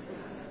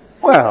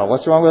 Well,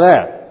 what's wrong with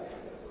that?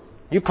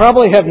 You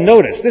probably have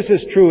noticed, this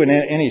is true in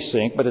any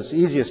sink, but it's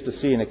easiest to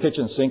see in a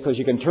kitchen sink because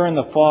you can turn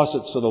the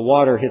faucet so the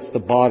water hits the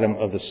bottom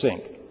of the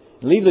sink.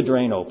 Leave the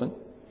drain open.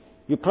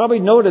 You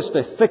probably noticed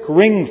a thick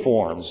ring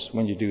forms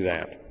when you do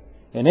that.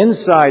 And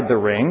inside the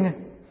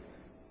ring,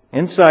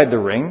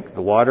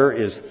 the water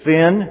is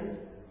thin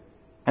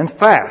and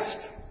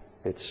fast.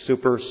 It's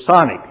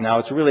supersonic. Now,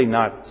 it's really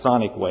not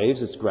sonic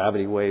waves, it's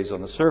gravity waves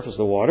on the surface of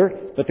the water,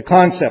 but the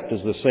concept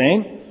is the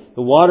same.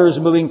 The water is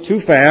moving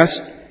too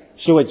fast,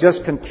 so it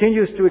just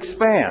continues to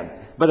expand.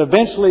 But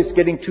eventually it's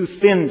getting too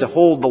thin to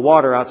hold the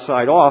water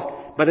outside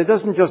off, but it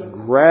doesn't just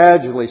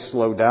gradually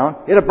slow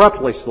down, it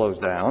abruptly slows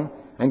down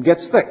and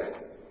gets thick.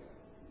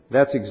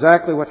 That's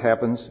exactly what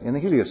happens in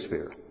the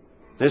heliosphere.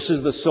 This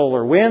is the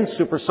solar wind,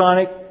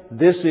 supersonic.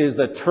 This is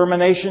the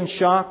termination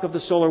shock of the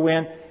solar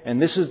wind,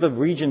 and this is the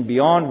region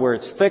beyond where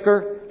it's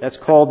thicker. That's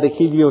called the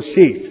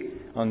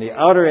heliosheath. On the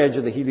outer edge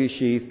of the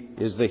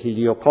heliosheath is the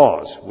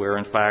heliopause, where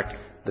in fact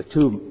the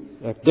two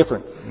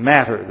different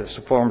matter, the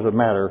forms of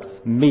matter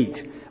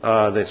meet.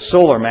 The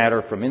solar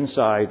matter from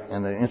inside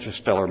and the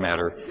interstellar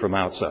matter from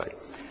outside.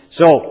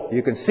 So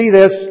you can see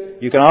this.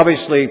 You can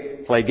obviously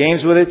play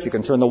games with it. You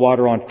can turn the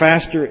water on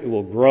faster. It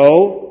will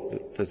grow.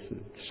 The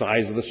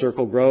size of the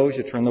circle grows.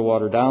 You turn the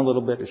water down a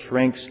little bit. It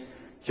shrinks,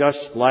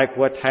 just like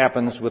what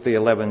happens with the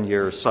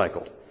 11-year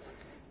cycle.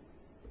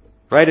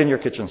 Right in your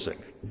kitchen sink.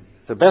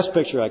 It's the best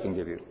picture I can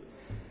give you.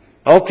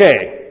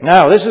 Okay,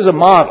 now this is a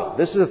model.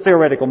 This is a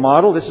theoretical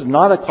model. This is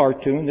not a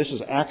cartoon. This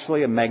is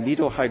actually a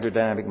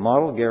magnetohydrodynamic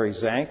model Gary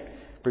Zank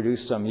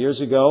produced some years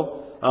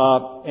ago.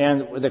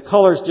 And the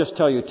colors just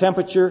tell you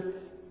temperature.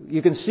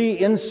 You can see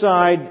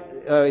inside,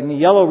 in the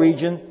yellow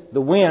region,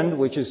 the wind,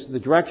 which is the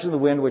direction of the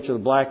wind, which are the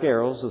black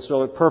arrows.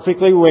 So it's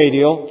perfectly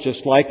radial,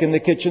 just like in the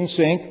kitchen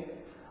sink,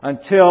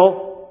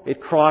 until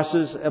it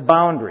crosses a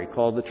boundary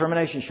called the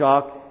termination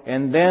shock.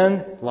 And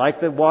then, like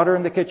the water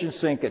in the kitchen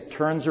sink, it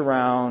turns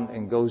around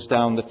and goes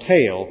down the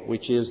tail,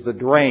 which is the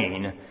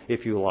drain,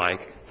 if you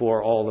like,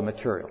 for all the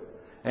material.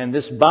 And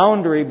this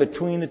boundary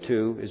between the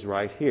two is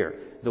right here.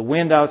 The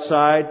wind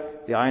outside,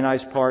 the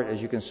ionized part, as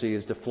you can see,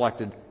 is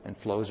deflected and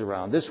flows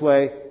around this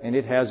way, and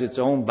it has its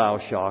own bow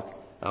shock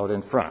out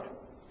in front.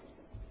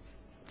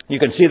 You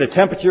can see the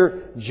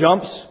temperature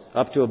jumps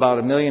up to about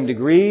 1,000,000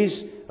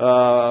 degrees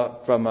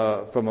from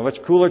a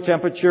much cooler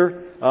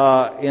temperature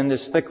in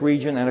this thick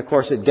region, and of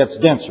course it gets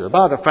denser,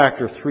 about a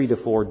factor of 3 to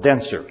 4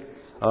 denser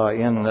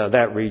in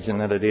that region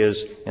than it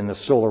is in the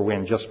solar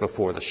wind just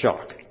before the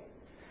shock.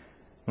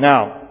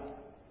 Now,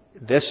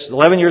 this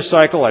 11-year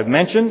cycle I've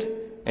mentioned,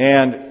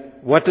 and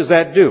what does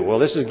that do? Well,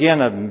 this is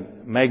again a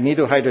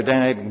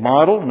magnetohydrodynamic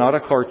model, not a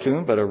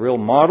cartoon, but a real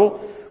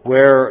model,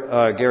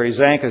 where Gary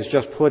Zank has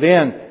just put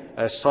in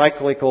a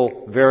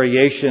cyclical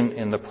variation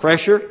in the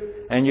pressure,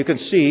 and you can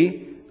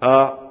see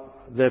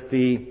that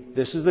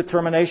this is the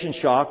termination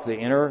shock. The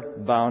inner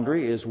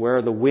boundary is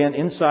where the wind,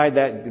 inside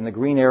that, in the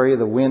green area,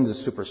 the wind is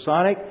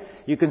supersonic.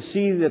 You can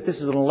see that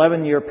this is an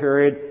 11-year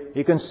period.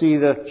 You can see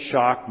the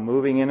shock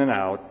moving in and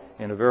out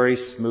in a very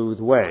smooth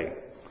way.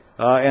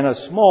 And a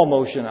small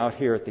motion out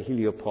here at the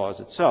heliopause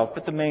itself,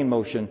 but the main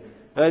motion,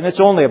 and it's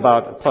only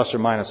about plus or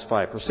minus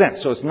 5%.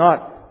 So it's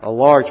not a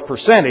large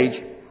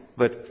percentage,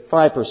 but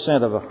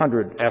 5% of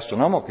 100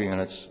 astronomical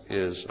units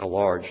is a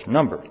large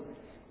number.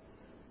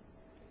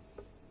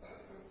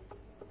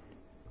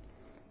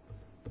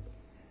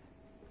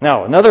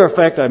 Now, another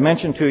effect I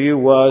mentioned to you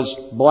was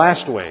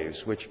blast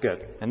waves, which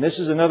get, and this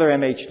is another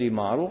MHD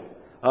model.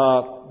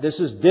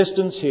 This is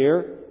distance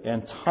here,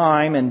 and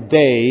time and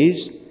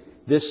days.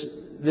 This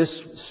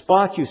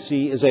spot you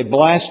see is a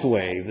blast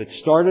wave that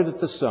started at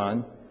the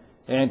sun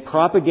and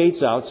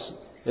propagates out,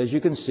 as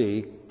you can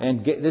see,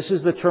 and this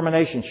is the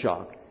termination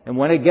shock. And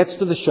when it gets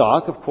to the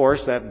shock, of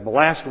course, that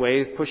blast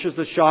wave pushes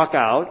the shock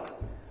out.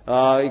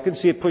 You can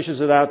see it pushes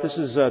it out. This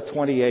is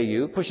 20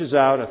 AU. Pushes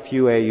out a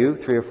few AU,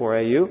 3 or 4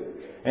 AU.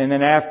 And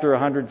then after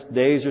 100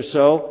 days or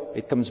so,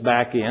 it comes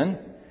back in.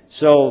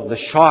 So the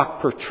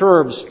shock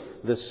perturbs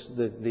this,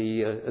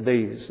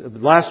 the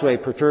blast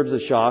wave perturbs the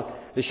shock.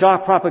 The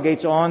shock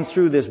propagates on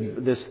through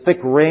this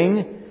thick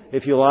ring,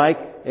 if you like,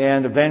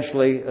 and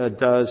eventually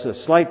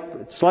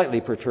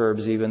slightly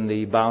perturbs even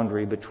the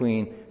boundary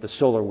between the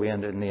solar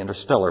wind and the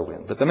interstellar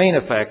wind. But the main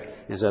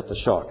effect is at the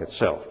shock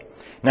itself.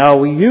 Now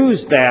we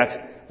use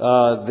that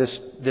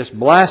this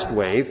blast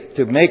wave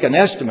to make an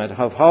estimate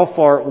of how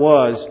far it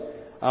was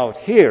out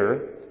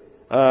here,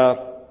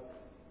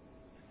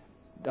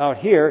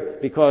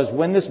 because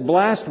when this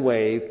blast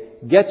wave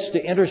gets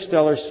to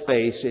interstellar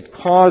space, it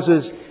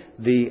causes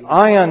the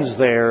ions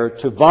there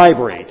to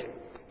vibrate.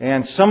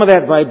 And some of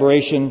that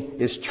vibration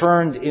is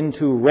turned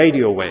into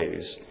radio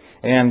waves.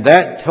 And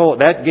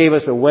that gave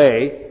us a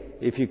way,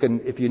 if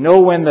you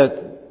know when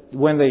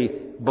the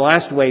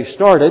blast wave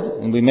started,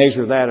 and we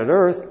measure that at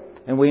Earth,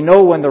 and we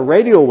know when the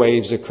radio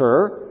waves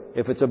occur,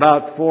 if it's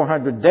about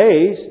 400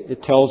 days,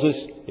 it tells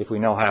us, if we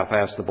know how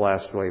fast the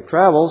blast wave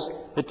travels,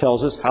 it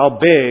tells us how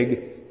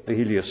big the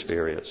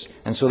heliosphere is.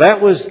 And so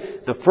that was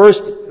the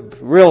first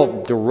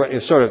real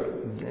sort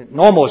of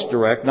almost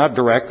direct, not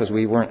direct because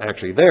we weren't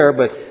actually there,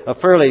 but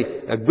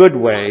a good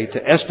way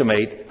to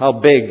estimate how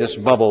big this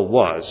bubble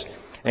was.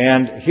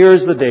 And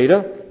here's the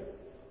data.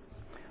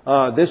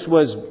 This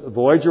was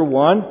Voyager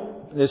 1.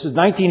 This is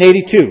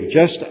 1982,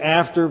 just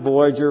after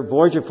Voyager.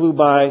 Voyager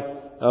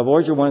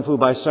 1 flew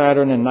by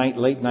Saturn in late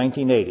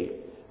 1980.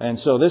 And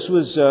so this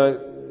was,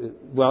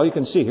 well, you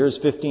can see here's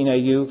 15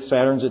 AU,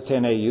 Saturn's at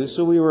 10 AU.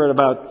 So we were at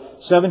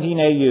about 17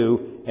 AU,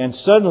 and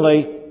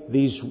suddenly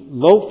these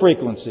low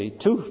frequency,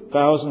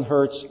 2,000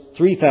 hertz,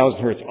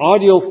 3,000 hertz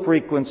audio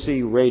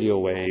frequency radio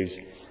waves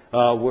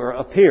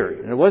appeared.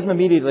 And it wasn't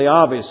immediately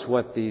obvious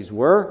what these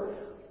were.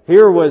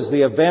 Here was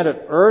the event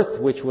at Earth,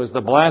 which was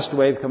the blast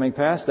wave coming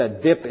past.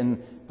 That dip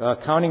in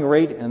counting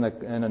rate in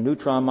a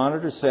neutron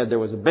monitor said there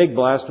was a big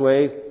blast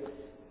wave.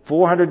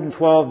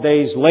 412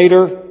 days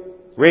later,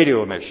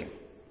 radio emission.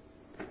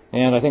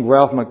 And I think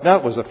Ralph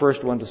McNutt was the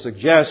first one to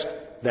suggest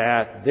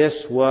that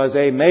this was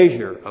a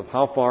measure of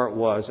how far it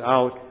was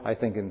out, I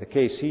think in the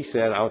case he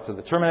said, out to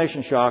the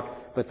termination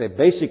shock, but the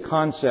basic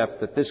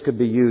concept that this could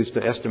be used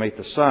to estimate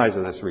the size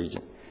of this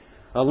region.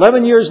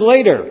 11 years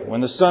later,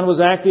 when the sun was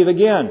active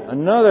again,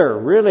 another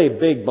really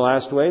big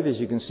blast wave, as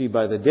you can see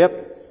by the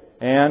dip,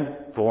 and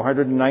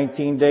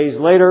 419 days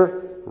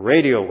later,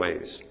 radio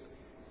waves.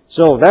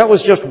 So that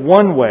was just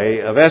one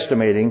way of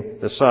estimating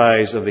the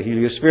size of the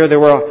heliosphere. There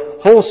were a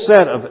whole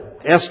set of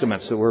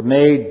estimates that were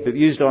made,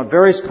 used on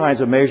various kinds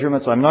of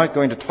measurements. I'm not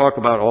going to talk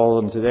about all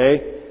of them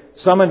today.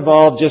 Some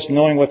involved just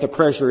knowing what the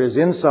pressure is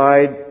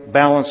inside,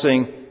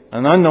 balancing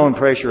an unknown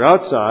pressure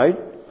outside.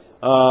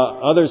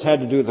 Others had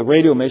to do with the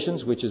radio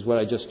emissions, which is what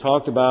I just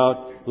talked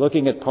about,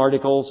 looking at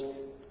particles.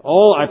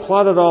 I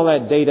plotted all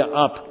that data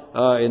up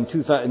in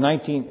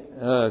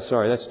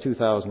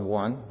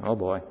 2001. Oh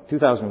boy,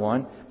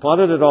 2001.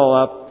 Plotted it all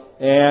up,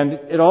 and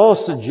it all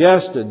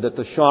suggested that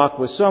the shock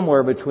was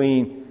somewhere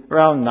between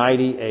around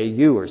 90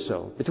 AU or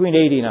so, between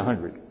 80 and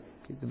 100.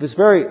 It was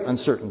very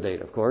uncertain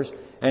data, of course.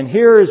 And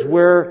here is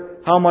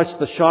how much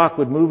the shock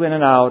would move in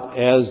and out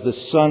as the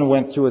sun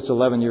went through its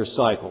 11-year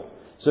cycle.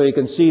 So you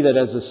can see that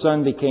as the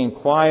sun became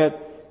quiet,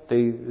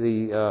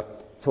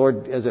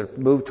 as it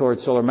moved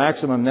towards solar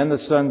maximum, then the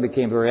sun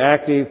became very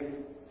active.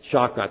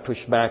 Shock got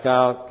pushed back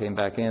out, came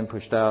back in,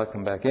 pushed out,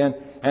 come back in.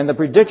 And the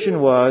prediction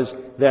was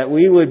that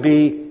we would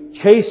be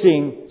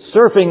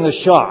surfing the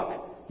shock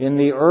in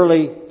the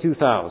early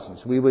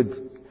 2000s. We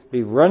would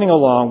be running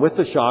along with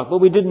the shock, but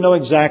we didn't know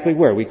exactly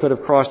where. We could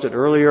have crossed it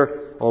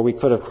earlier, or we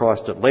could have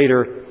crossed it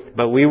later.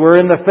 But we were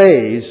in the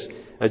phase,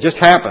 it just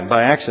happened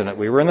by accident,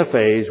 we were in the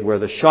phase where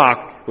the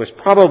shock was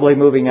probably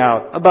moving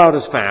out about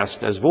as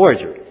fast as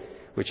Voyager,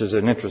 which is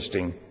an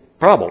interesting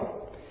problem.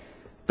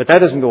 But that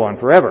doesn't go on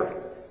forever.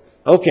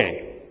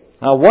 Okay.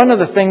 Now, one of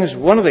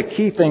the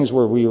key things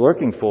we were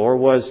looking for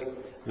was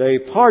the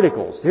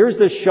particles. Here's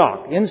the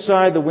shock.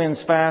 Inside the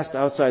wind's fast,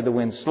 outside the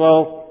wind's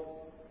slow.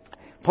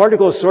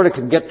 Particles sort of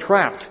can get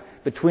trapped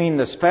between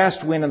this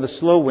fast wind and the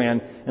slow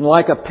wind, and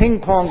like a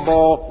ping pong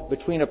ball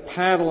between a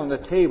paddle and a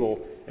table,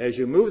 as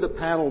you move the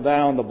paddle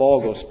down, the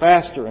ball goes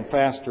faster and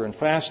faster and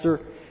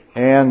faster,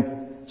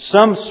 and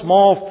some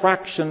small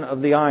fraction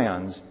of the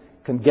ions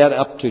can get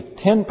up to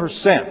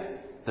 10%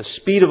 the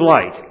speed of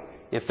light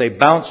if they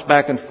bounce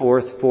back and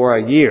forth for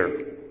a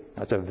year.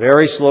 That's a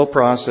very slow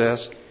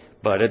process,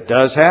 but it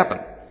does happen.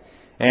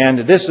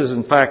 And this is,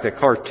 in fact, a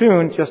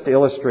cartoon just to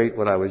illustrate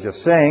what I was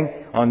just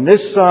saying. On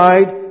this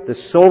side, the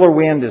solar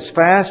wind is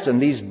fast, and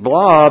these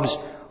blobs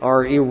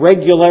are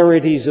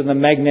irregularities in the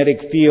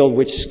magnetic field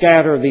which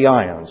scatter the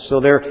ions.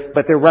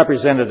 But they're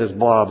represented as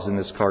blobs in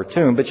this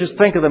cartoon. But just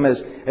think of them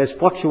as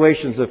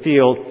fluctuations of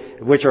field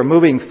which are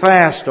moving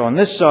fast on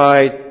this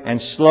side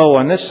and slow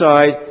on this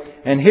side.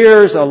 And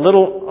here's a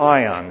little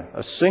ion,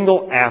 a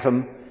single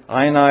atom,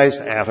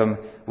 ionized atom,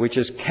 which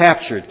is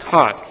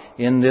caught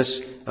in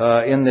this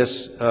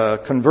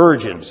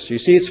convergence. You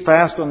see it's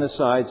fast on this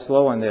side,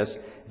 slow on this.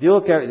 If you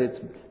look at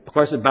it, of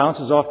course it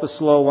bounces off the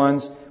slow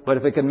ones, but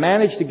if it can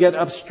manage to get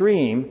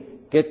upstream,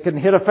 it can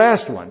hit a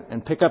fast one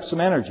and pick up some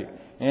energy.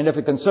 And if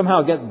it can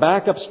somehow get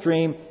back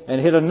upstream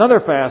and hit another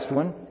fast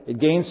one, it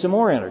gains some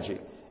more energy.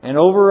 And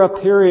over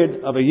a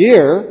period of a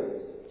year,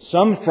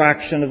 some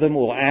fraction of them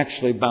will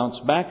actually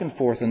bounce back and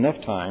forth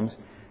enough times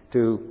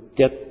to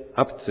get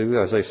up to,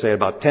 as I say,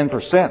 about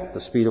 10% the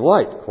speed of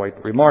light.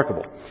 Quite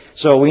remarkable.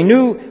 So we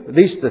knew, at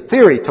least the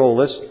theory told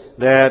us,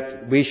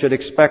 that we should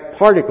expect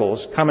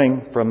particles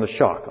coming from the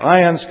shock,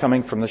 ions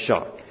coming from the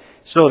shock.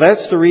 So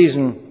that's the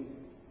reason,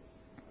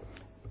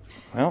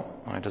 well,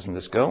 why doesn't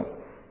this go?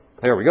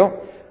 There we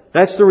go.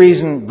 That's the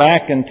reason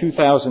back in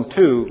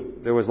 2002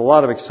 there was a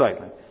lot of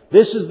excitement.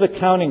 This is the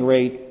counting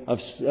rate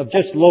of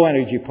just low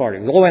energy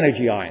particles, low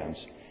energy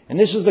ions. And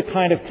this is the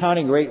kind of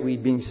counting rate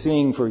we've been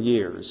seeing for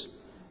years.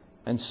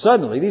 And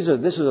suddenly, this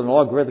is an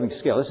logarithmic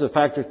scale. This is a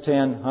factor of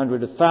 10,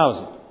 100,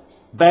 1,000.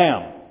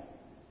 Bam!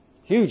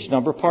 Huge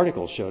number of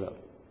particles showed up.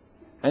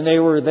 And they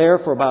were there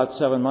for about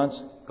 7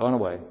 months, gone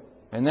away.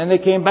 And then they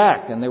came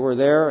back, and they were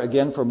there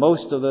again for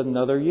most of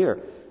another year.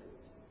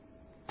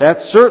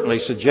 that certainly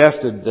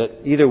suggested that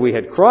either we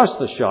had crossed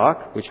the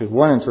shock, which was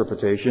one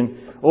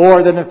interpretation,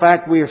 or that in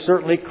fact we are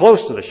certainly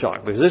close to the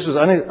shock, because this was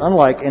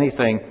unlike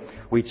anything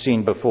we'd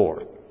seen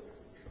before.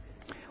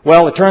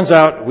 Well, it turns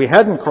out we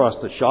hadn't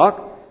crossed the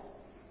shock.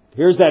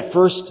 Here's that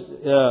first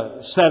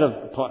set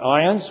of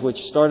ions,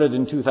 which started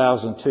in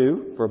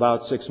 2002 for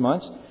about 6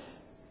 months.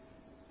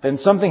 Then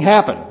something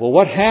happened. Well,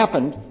 what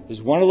happened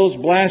is one of those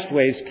blast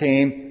waves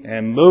came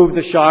and moved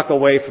the shock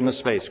away from the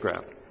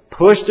spacecraft,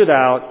 pushed it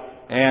out,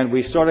 and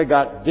we sort of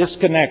got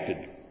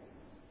disconnected.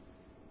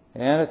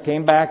 And it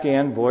came back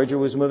in. Voyager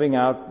was moving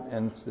out,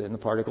 and the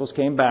particles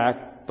came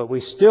back, but we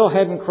still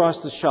hadn't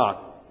crossed the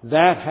shock.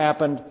 That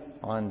happened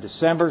on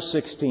December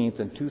 16th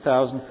in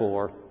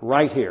 2004,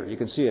 right here. You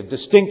can see a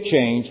distinct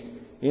change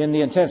in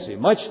the intensity,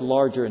 much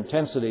larger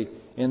intensity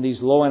in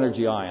these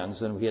low-energy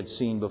ions than we had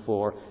seen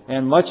before,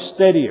 and much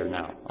steadier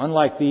now.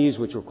 Unlike these,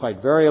 which were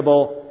quite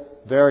variable,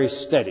 very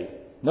steady.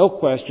 No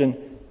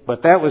question,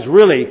 but that was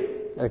really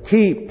a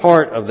key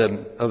part of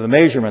the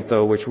measurement,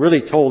 though, which really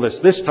told us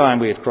this time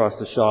we had crossed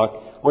the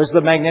shock, was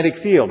the magnetic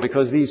field,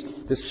 because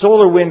the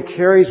solar wind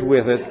carries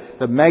with it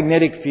the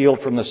magnetic field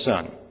from the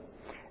sun.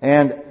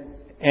 And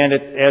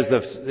as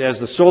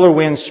the solar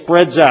wind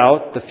spreads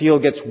out, the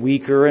field gets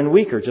weaker and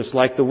weaker, just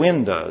like the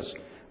wind does.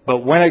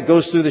 But when it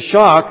goes through the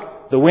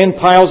shock, the wind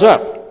piles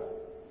up,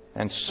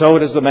 and so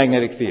does the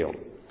magnetic field.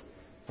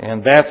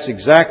 And that's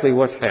exactly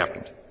what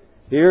happened.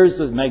 Here's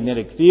the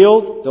magnetic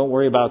field. Don't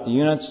worry about the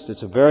units.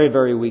 It's a very,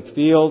 very weak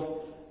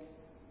field.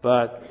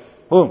 But,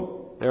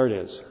 boom, there it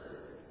is.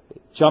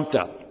 It jumped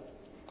up.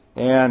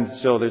 And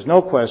so there's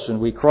no question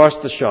we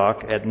crossed the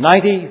shock at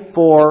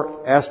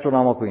 94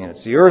 astronomical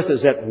units. The Earth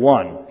is at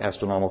 1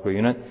 astronomical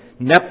unit.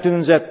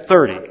 Neptune's at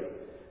 30.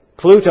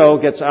 Pluto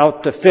gets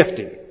out to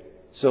 50.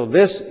 So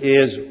this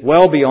is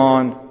well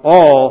beyond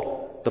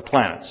all the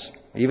planets,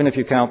 even if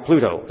you count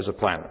Pluto as a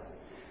planet.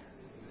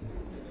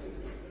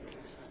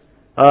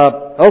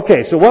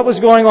 Okay, so what was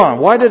going on?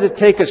 Why did it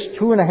take us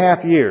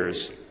 2.5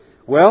 years?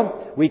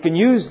 Well, we can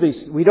use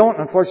these. We don't,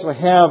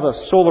 unfortunately, have a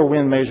solar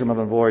wind measurement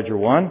on Voyager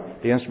 1.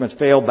 The instrument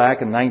failed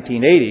back in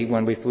 1980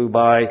 when we flew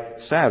by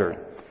Saturn.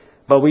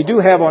 But we do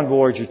have on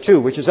Voyager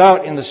 2, which is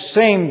out in the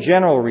same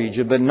general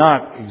region, but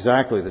not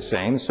exactly the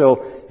same.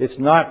 So it's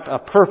not a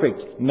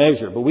perfect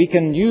measure. But we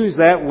can use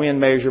that wind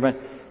measurement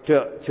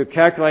to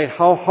calculate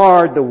how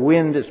hard the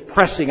wind is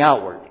pressing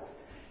outward.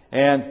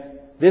 And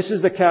this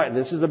is the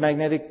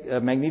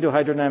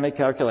magnetohydrodynamic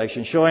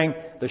calculation showing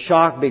the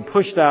shock being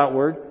pushed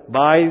outward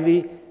by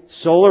the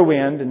solar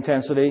wind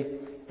intensity.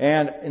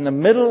 And in the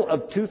middle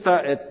of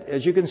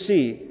as you can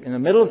see, in the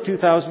middle of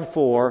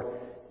 2004,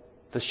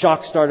 the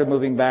shock started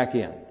moving back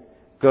in,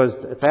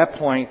 because at that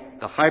point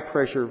the high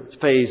pressure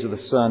phase of the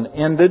sun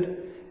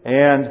ended,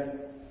 and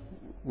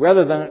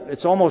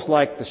it's almost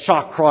like the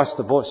shock crossed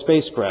the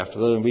spacecraft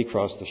rather than we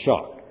crossed the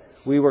shock.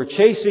 We were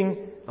chasing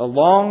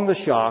along the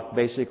shock,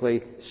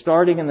 basically,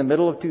 starting in the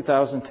middle of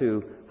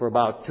 2002 for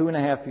about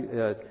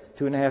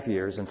 2.5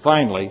 years, and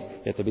finally,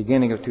 at the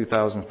beginning of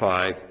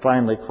 2005,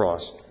 finally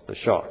crossed the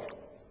shock.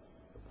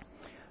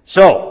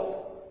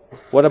 So,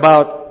 what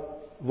about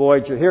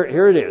Voyager?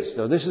 Here it is.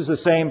 So this is the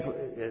same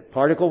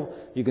particle.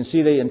 You can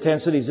see the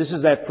intensities. This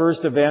is that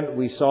first event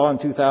we saw in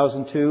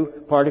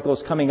 2002,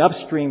 particles coming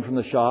upstream from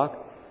the shock,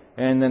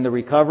 and then the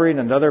recovery in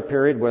another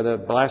period where the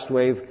blast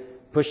wave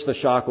pushed the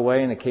shock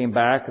away and it came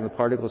back and the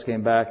particles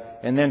came back.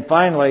 And then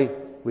finally,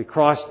 we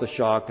crossed the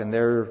shock, and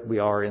there we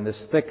are in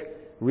this thick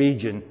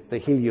region, the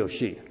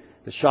heliosheath.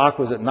 The shock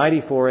was at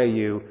 94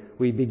 AU.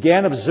 We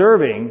began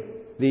observing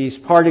these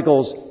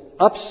particles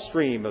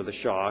upstream of the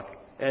shock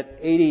at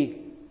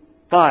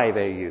 85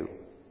 AU.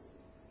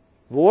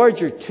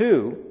 Voyager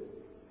 2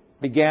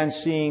 began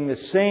seeing the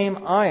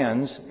same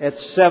ions at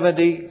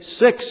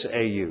 76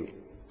 AU,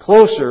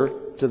 closer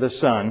to the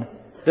sun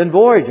than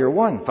Voyager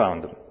 1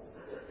 found them.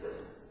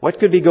 What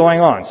could be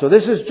going on? So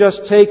this is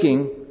just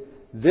taking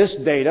this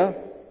data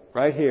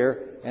right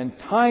here and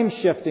time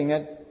shifting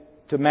it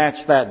to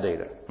match that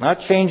data.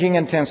 Not changing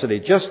intensity,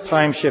 just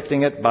time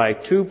shifting it by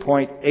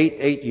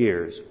 2.88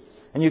 years.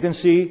 And you can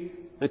see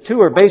the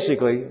two are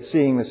basically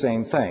seeing the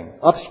same thing,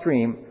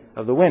 upstream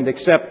of the wind,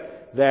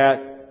 except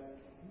that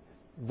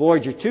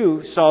Voyager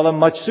 2 saw them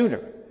much sooner.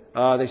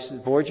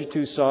 Voyager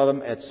 2 saw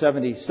them at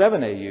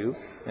 77 AU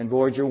and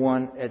Voyager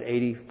 1 at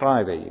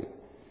 85 AU.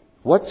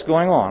 What's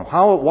going on?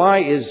 Why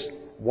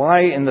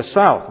in the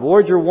south?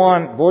 Voyager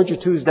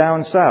 2's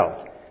down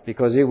south,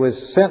 because it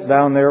was sent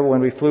down there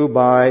when we flew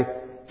by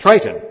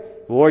Triton.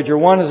 Voyager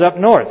 1 is up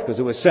north, because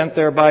it was sent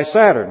there by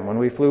Saturn when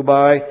we flew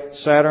by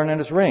Saturn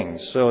and its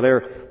rings. So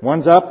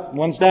one's up,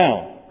 one's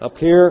down. Up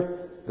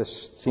here,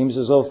 this seems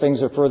as though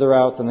things are further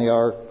out than they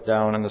are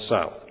down in the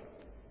south.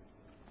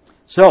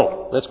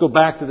 So, let's go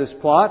back to this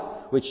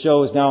plot, which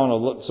shows now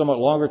on a somewhat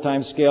longer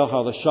time scale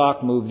how the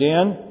shock moved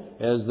in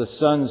as the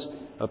sun's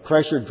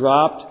pressure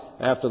dropped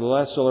after the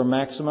last solar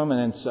maximum,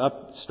 and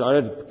then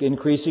started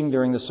increasing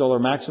during the solar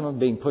maximum,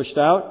 being pushed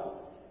out,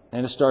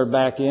 and it started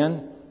back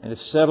in, and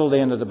it's settled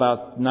in at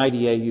about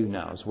 90 AU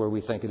now, is where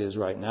we think it is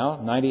right now,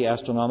 90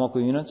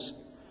 astronomical units.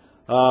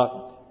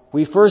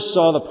 We first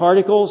saw the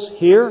particles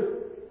here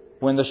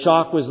when the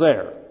shock was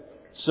there.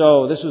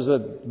 So this was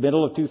the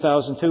middle of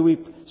 2002. We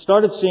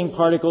started seeing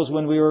particles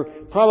when we were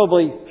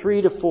probably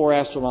 3 to 4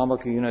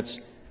 astronomical units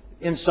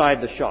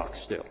inside the shock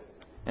still.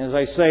 And as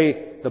I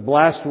say, the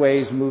blast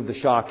waves moved the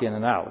shock in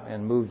and out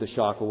and moved the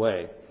shock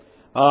away.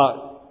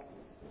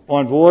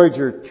 On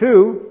Voyager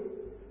 2,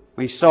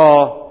 we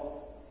saw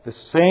the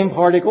same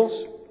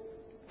particles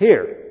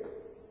here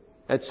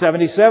at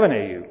 77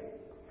 AU.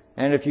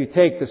 And if you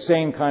take the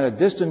same kind of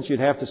distance, you'd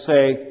have to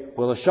say,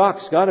 well, the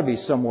shock's got to be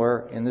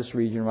somewhere in this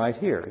region right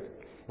here.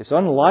 It's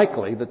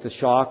unlikely that the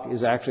shock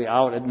is actually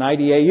out at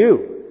 90 AU.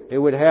 It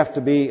would have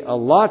to be a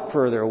lot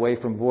further away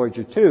from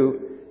Voyager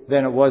 2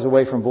 than it was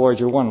away from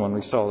Voyager 1 when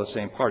we saw the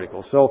same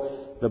particles.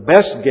 So the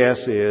best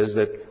guess is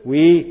that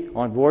we,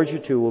 on Voyager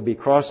 2, will be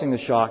crossing the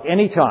shock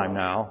anytime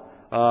now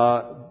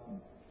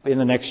in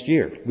the next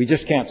year. We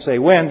just can't say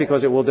when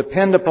because it will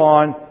depend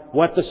upon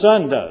what the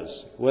sun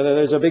does, whether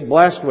there's a big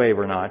blast wave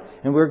or not.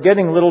 And we're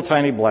getting little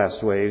tiny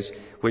blast waves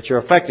which are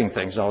affecting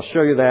things. I'll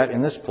show you that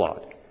in this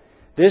plot.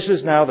 This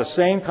is now the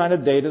same kind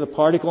of data, the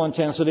particle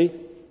intensity.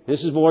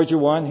 This is Voyager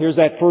 1. Here's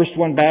that first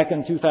one back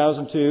in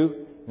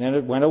 2002. And then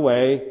it went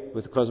away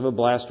because of a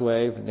blast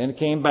wave. And then it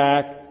came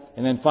back.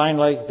 And then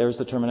finally, there's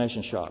the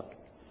termination shock.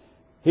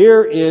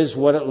 Here is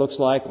what it looks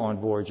like on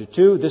Voyager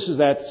 2. This is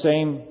that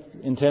same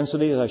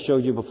intensity as I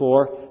showed you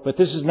before. But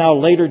this is now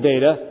later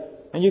data.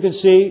 And you can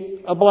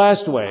see a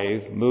blast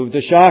wave moved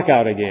the shock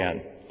out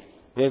again.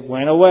 It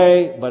went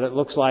away, but it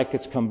looks like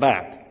it's come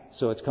back.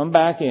 So it's come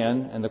back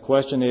in, and the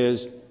question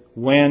is,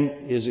 when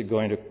is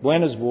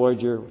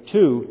Voyager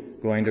 2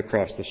 going to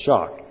cross the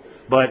shock?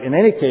 But in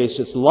any case,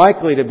 it's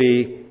likely to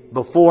be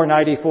before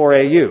 94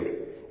 AU.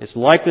 It's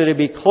likely to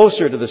be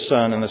closer to the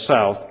sun in the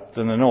south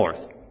than the north.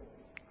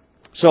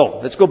 So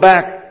let's go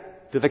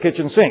back to the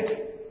kitchen sink.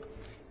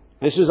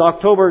 This is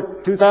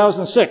October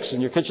 2006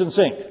 in your kitchen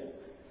sink.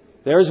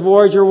 There's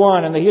Voyager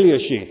 1 in the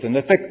heliosheath in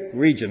the thick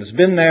region. It's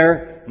been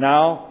there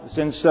now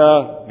since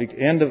the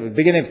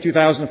beginning of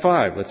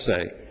 2005, let's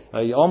say,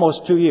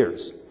 almost 2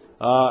 years.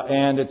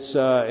 And it's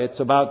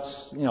about,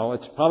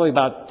 it's probably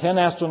about 10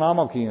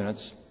 astronomical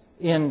units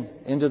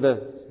into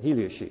the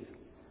heliosheath.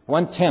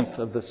 1/10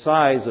 of the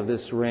size of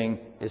this ring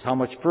is how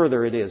much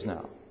further it is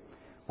now.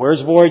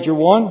 Where's Voyager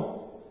 1?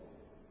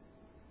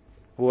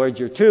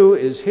 Voyager 2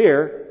 is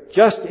here,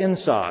 just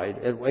inside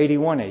at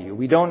 81 AU.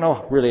 We don't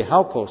know really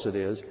how close it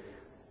is,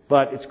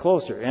 but it's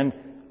closer. And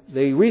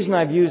the reason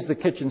I've used the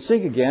kitchen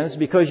sink again is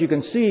because you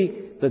can see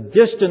the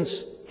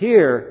distance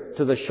here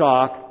to the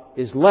shock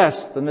is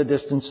less than the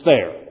distance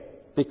there,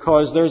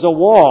 because there's a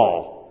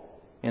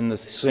wall in the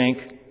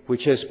sink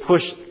which has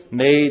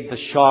made the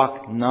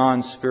shock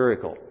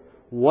non-spherical.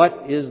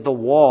 What is the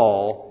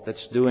wall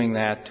that's doing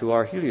that to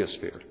our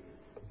heliosphere?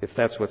 If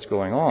that's what's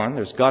going on,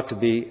 there's got to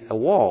be a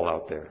wall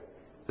out there.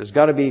 There's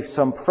got to be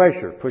some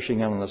pressure pushing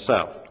in on the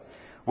south.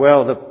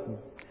 Well,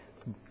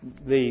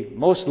 the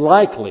most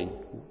likely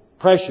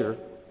pressure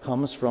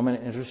comes from an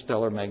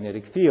interstellar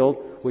magnetic field,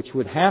 which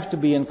would have to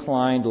be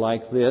inclined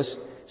like this,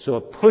 so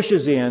it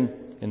pushes in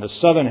the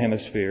southern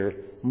hemisphere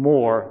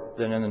more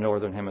than in the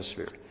northern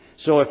hemisphere.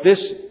 So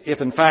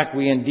if in fact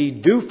we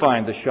indeed do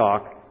find the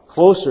shock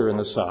closer in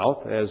the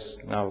south, as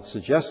now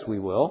suggests we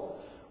will,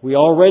 we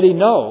already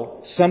know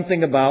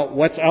something about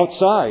what's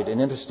outside in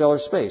interstellar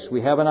space.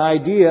 We have an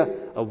idea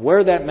of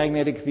where that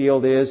magnetic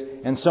field is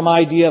and some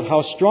idea of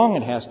how strong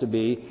it has to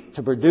be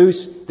to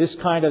produce this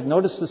kind of,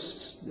 notice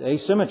this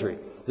asymmetry.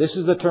 This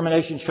is the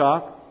termination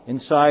shock.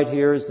 Inside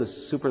here is the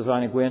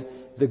supersonic wind.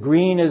 The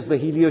green is the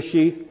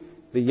heliosheath.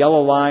 The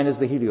yellow line is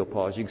the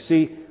heliopause. You can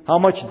see how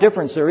much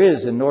difference there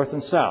is in north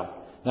and south.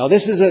 Now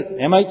this is an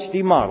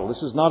MHD model.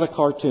 This is not a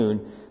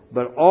cartoon.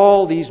 But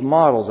all these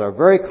models are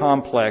very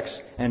complex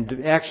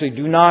and actually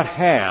do not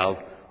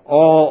have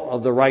all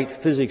of the right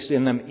physics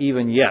in them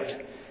even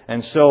yet.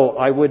 And so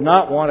I would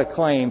not want to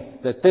claim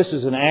that this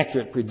is an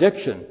accurate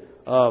prediction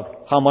of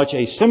how much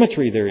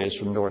asymmetry there is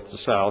from north to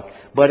south,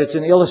 but it's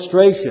an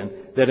illustration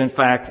that in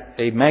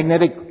fact a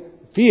magnetic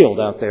field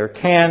out there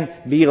can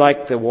be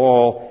like the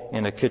wall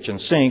in a kitchen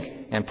sink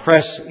and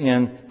press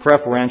in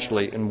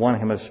preferentially in one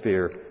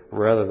hemisphere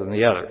rather than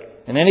the other.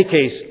 In any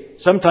case,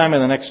 sometime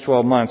in the next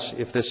 12 months,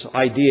 if this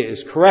idea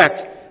is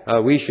correct,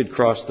 we should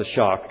cross the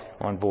shock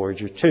on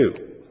Voyager 2.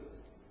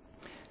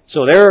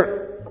 So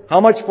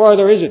how much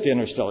farther is it to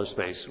interstellar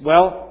space?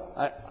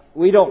 Well,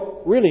 we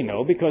don't really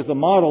know because the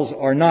models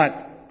are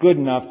not good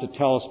enough to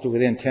tell us to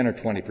within 10 or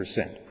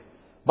 20%.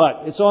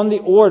 But it's on the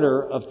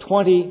order of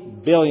 20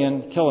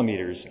 billion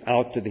kilometers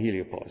out to the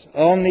heliopause.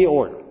 On the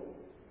order.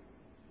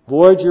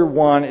 Voyager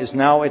 1 is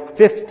now at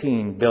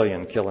 15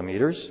 billion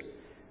kilometers.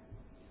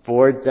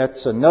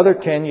 That's another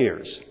 10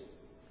 years.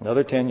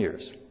 Another 10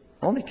 years.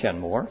 Only 10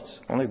 more. It's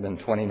only been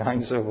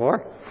 29 so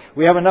far.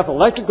 We have enough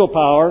electrical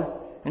power,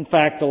 in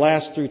fact, to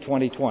last through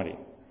 2020.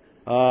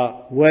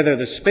 Whether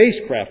the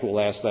spacecraft will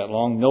last that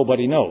long,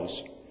 nobody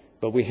knows.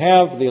 But we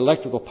have the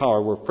electrical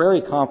power. We're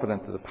very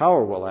confident that the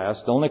power will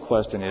last. The only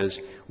question is,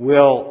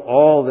 will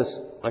all this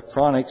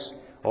electronics,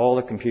 all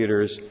the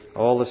computers,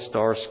 all the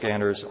star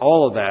scanners,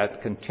 all of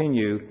that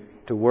continue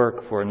to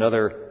work for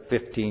another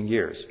 15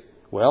 years.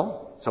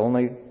 Well, it's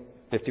only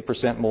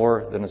 50%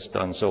 more than it's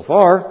done so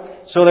far,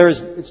 so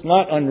it's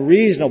not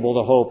unreasonable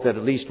to hope that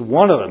at least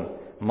one of them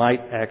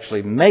might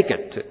actually make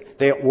it.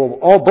 They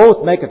will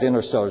both make it to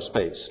interstellar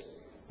space.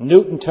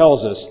 Newton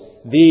tells us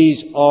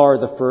these are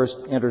the first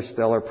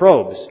interstellar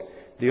probes.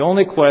 The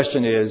only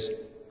question is,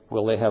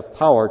 will they have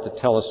power to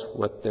tell us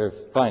what they're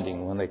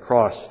finding when they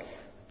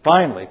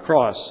finally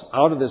cross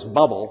out of this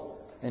bubble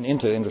and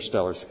into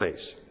interstellar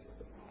space?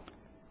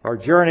 Our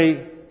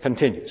journey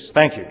continues.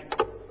 Thank you.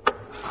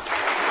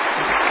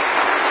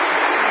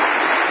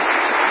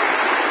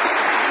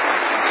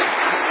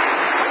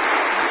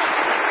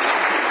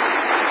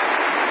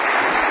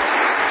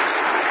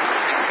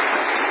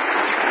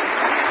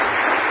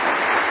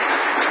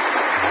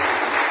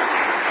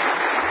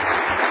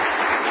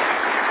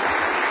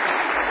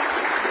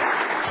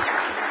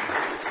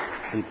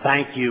 And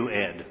thank you,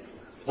 Ed.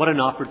 What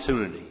an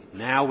opportunity.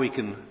 Now we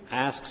can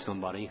ask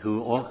somebody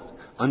who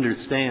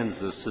understands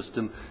the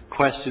system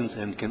questions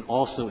and can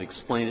also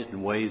explain it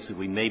in ways that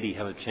we maybe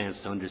have a chance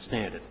to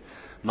understand it.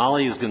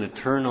 Molly is going to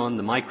turn on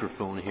the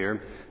microphone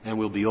here and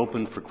we'll be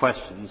open for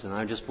questions, and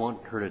I just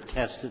want her to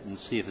test it and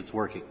see if it's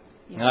working.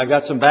 And I've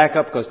got some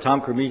backup because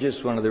Tom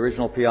Cremegis, one of the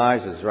original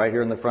PIs, is right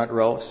here in the front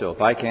row, so if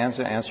I can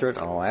answer it,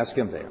 I'll ask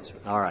him to answer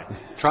it. All right.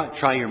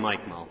 Try your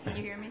mic, Molly. Can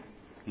you hear me?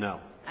 No.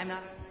 I'm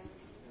not.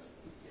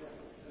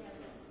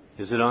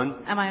 Is it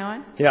on? Am I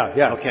on?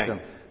 Yeah. Okay. So.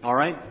 All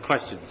right.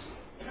 Questions?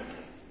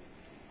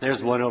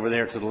 There's one over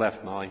there to the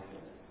left, Molly.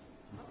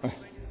 All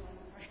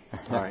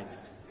right.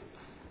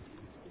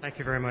 Thank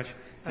you very much.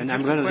 And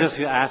I'm going to just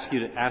ask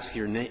you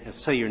to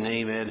say your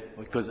name, Ed,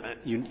 because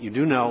you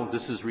do know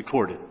this is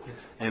recorded. Yes.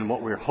 And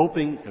what we're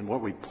hoping and what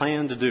we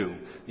plan to do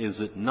is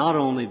that not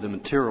only the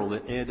material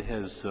that Ed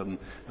has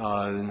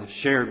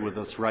shared with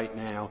us right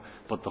now,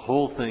 but the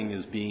whole thing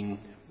is being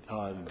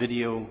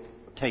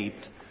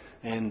videotaped.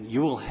 And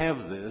you will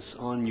have this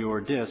on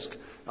your disk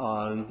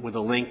with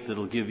a link that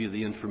will give you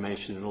the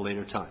information at a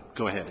later time.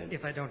 Go ahead, Ed.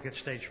 If I don't get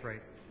stage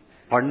fright.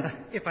 Pardon?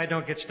 If I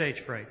don't get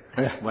stage fright.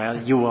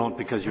 Well, you won't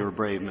because you're a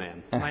brave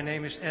man. My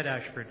name is Ed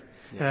Ashford,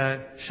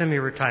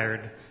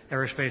 semi-retired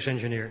aerospace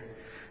engineer.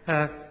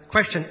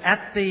 Question,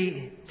 at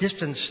the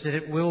distance that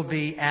it will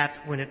be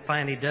at when it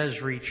finally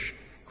does reach,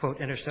 quote,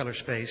 interstellar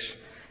space,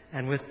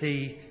 and with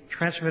the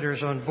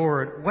transmitters on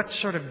board, what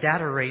sort of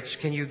data rates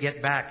can you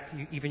get back,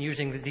 even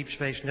using the deep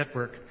space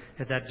network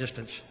at that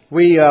distance?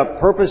 We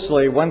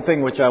purposely, one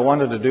thing which I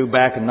wanted to do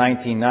back in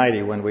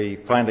 1990 when we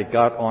finally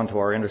got onto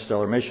our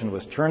interstellar mission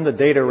was turn the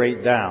data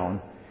rate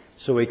down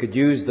so we could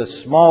use the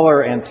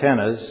smaller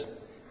antennas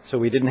so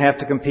we didn't have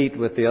to compete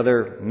with the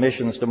other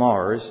missions to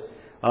Mars,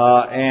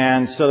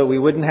 and so that we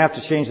wouldn't have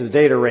to change the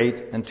data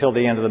rate until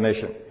the end of the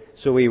mission.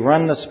 So we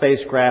run the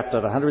spacecraft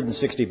at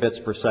 160 bits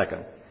per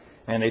second.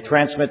 And they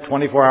transmit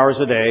 24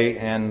 hours a day,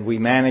 and we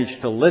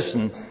manage to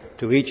listen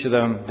to each of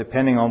them,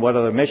 depending on what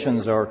other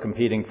missions are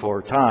competing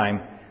for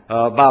time,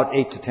 about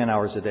 8 to 10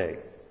 hours a day.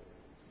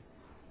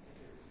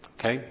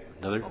 Okay,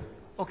 another?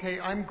 Okay,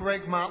 I'm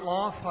Greg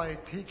Matloff. I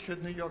teach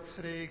at New York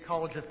City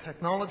College of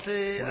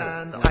Technology,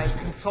 and I've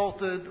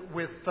consulted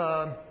with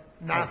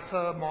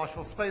NASA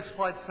Marshall Space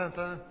Flight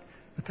Center,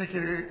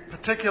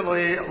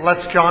 particularly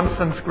Les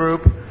Johnson's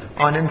group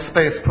on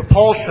in-space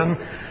propulsion.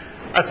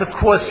 As of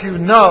course you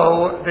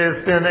know,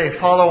 there's been a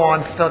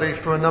follow-on study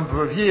for a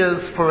number of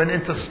years for an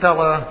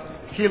interstellar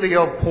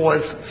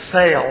heliopause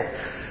sail,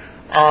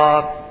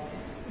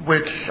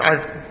 which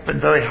I've been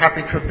very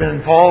happy to have been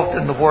involved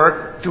in the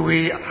work. Do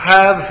we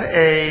have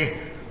a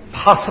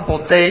possible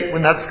date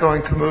when that's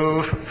going to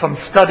move from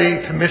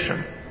study to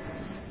mission?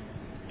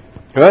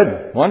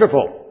 Good,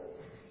 wonderful.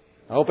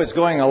 I hope it's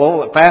going a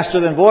little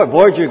faster than Voyager.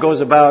 Voyager goes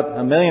about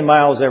 1 million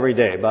miles every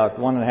day, about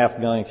 1.5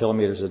 million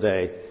kilometers a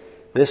day.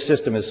 This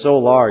system is so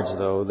large,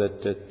 though,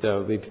 that it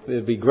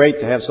would be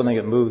great to have something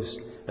that moves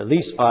at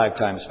least 5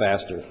 times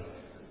faster.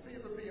 The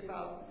speed would be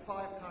about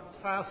 5 times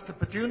faster,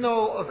 but do you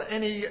know of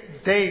any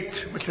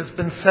date which has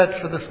been set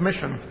for this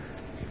mission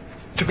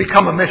to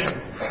become a mission?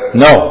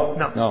 No.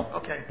 No.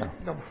 Okay.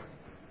 No.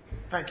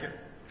 Thank you.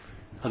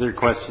 Other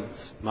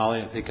questions?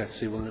 Molly, I think I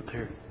see one up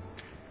here.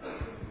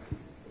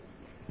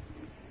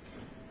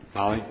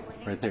 Molly,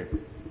 right there.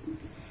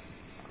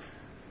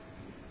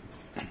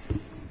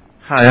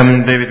 Hi,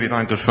 I'm David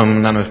Vivantos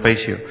from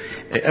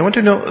Nanospatio. I want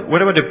to know,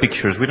 what about the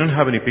pictures? We don't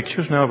have any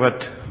pictures now,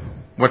 but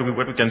what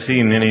we can see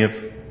in any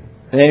of...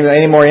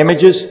 Any more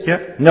images?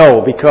 Yeah.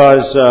 No,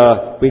 because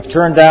we've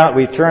turned off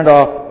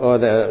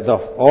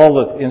all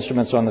the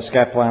instruments on the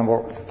SCAT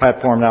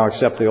platform now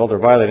except the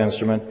ultraviolet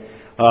instrument.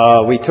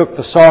 We took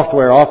the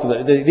software off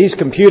of these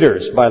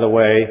computers, by the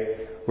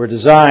way, were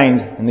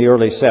designed in the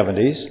early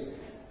 70s.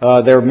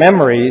 Their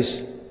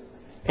memories,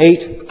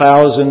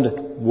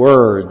 8,000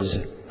 words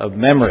of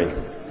memory,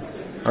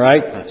 all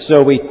right?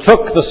 So we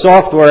took the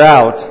software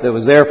out that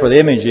was there for the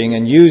imaging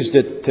and used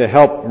it to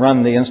help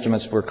run the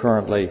instruments we're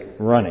currently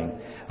running.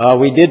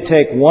 We did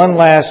take one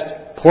last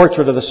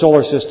portrait of the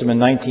solar system in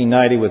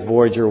 1990 with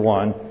Voyager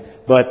 1,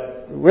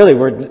 but really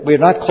we're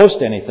not close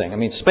to anything. I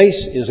mean,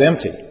 space is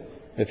empty.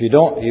 If you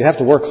don't, you have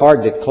to work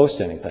hard to get close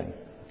to anything.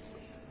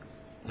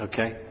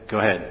 Okay, go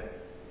ahead.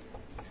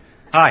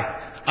 Hi,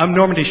 I'm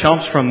Norman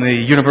Deschamps from the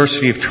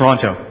University of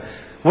Toronto.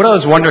 What I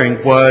was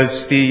wondering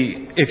was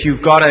if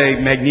you've got a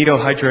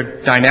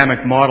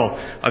magnetohydrodynamic model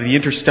of the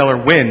interstellar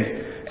wind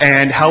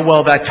and how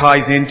well that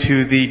ties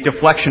into the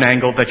deflection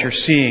angle that you're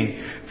seeing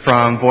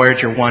from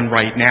Voyager 1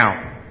 right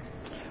now.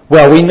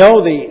 Well, we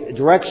know the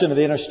direction of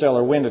the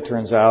interstellar wind, it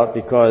turns out,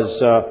 because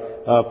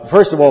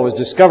first of all, it was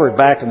discovered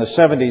back in the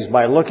 70s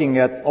by looking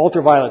at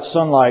ultraviolet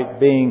sunlight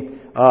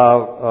being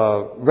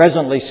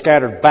resonantly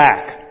scattered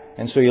back.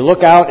 And so you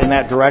look out in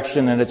that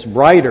direction and it's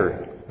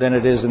brighter than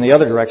it is in the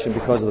other direction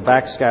because of the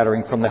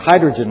backscattering from the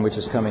hydrogen which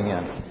is coming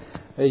in.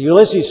 The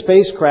Ulysses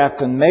spacecraft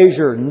can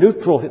measure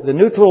the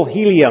neutral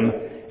helium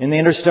in the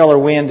interstellar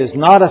wind is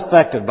not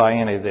affected by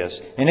any of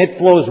this. And it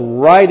flows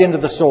right into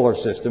the solar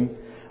system.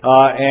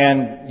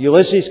 And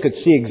Ulysses could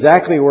see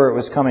exactly where it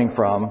was coming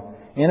from.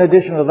 In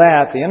addition to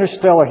that, the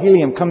interstellar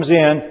helium comes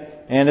in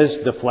and is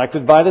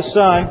deflected by the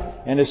sun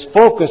and is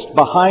focused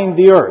behind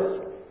the Earth.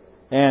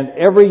 And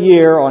every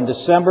year on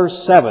December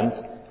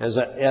 7th, as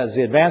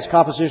the Advanced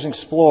Composition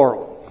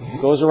Explorer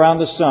goes around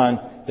the sun,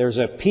 there's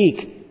a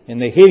peak in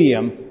the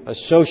helium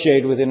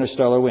associated with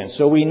interstellar wind.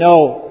 So we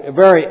know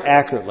very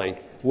accurately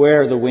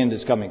where the wind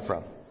is coming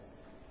from.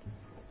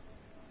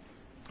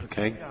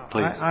 Okay,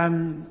 please.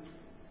 I'm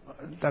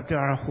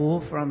Dr.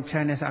 Hu from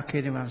Chinese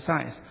Academy of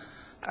Science.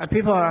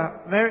 People are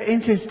very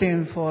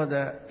interested for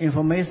the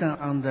information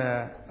on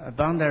the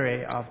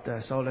boundary of the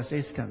solar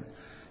system.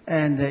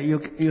 And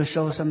you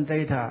show some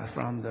data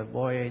from the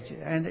Voyager.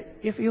 And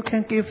if you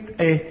can give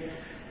a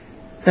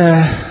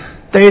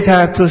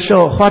data to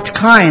show what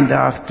kind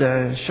of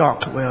the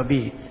shock will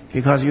be,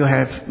 because you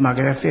have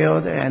magnetic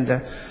field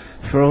and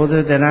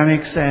fluid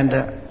dynamics, and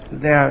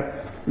there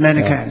are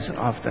many kinds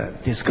of the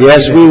discovery.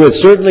 Yes, we would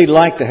certainly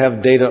like to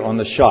have data on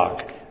the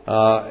shock.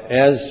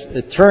 As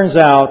it turns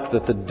out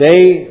that the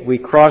day we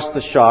crossed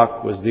the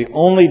shock was the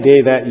only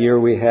day that year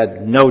we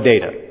had no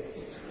data.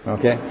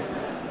 Okay?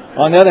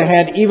 On the other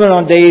hand, even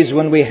on days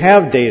when we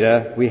have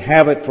data, we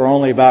have it for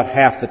only about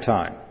half the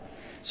time.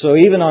 So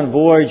even on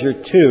Voyager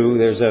 2,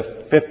 there's a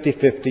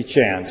 50-50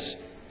 chance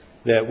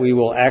that we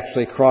will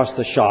actually cross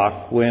the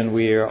shock when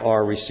we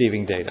are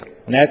receiving data.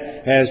 And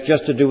that has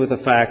just to do with the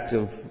fact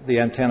of the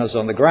antennas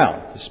on the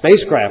ground. The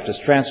spacecraft is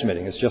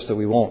transmitting. It's just that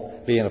we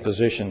won't be in a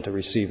position to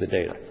receive the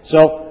data.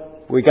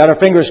 So we got our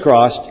fingers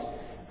crossed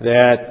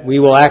that we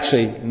will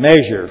actually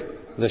measure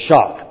the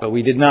shock, but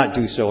we did not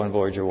do so in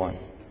Voyager 1.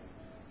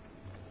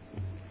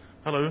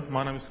 Hello,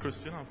 my name is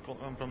Christian.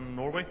 I'm from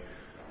Norway.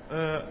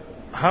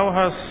 How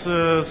has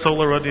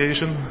solar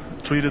radiation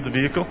treated the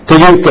vehicle?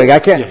 I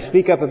can't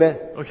speak up a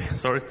bit. Okay,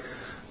 sorry.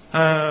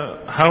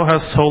 How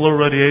has solar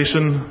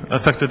radiation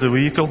affected the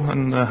vehicle,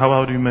 and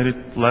how have you made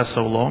it last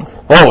so long?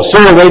 Oh,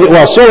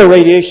 solar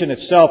radiation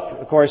itself,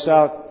 of course,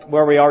 out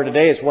where we are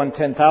today, it's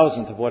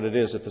 1/10,000th of what it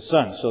is at the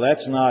sun. So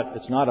it's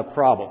not a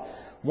problem.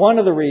 One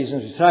of the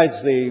reasons,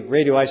 besides the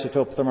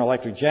radioisotope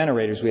thermoelectric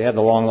generators we had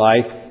a long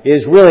life,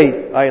 is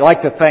really, I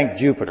like to thank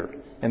Jupiter.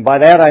 And by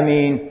that I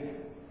mean,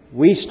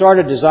 we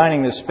started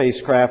designing this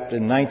spacecraft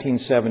in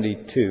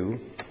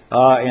 1972.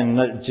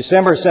 In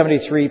December of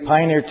 73,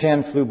 Pioneer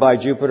 10 flew by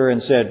Jupiter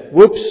and said,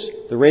 whoops,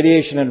 the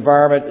radiation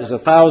environment is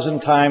 1,000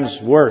 times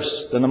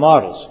worse than the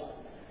models.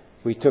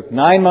 We took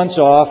 9 months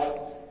off,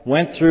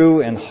 went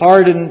through and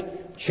hardened,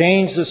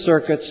 changed the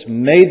circuits,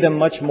 made them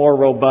much more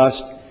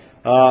robust,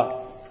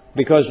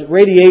 because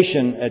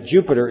radiation at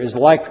Jupiter is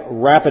like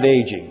rapid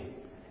aging.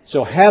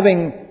 So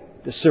having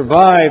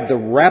survived the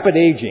rapid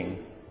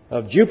aging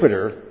of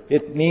Jupiter,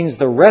 it means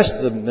the rest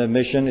of the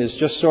mission is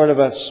just sort of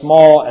a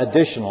small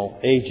additional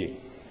aging.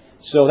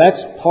 So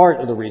that's part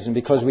of the reason,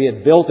 because we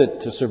had built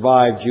it to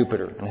survive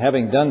Jupiter. And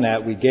having done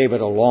that, we gave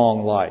it a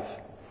long life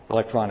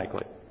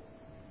electronically.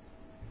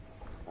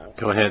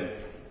 Go ahead.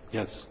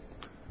 Yes.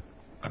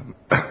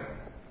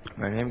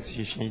 My name is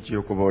Shinichi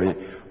Yokobori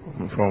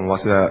from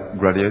Waseda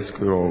Graduate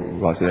School of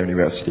Waseda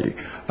University.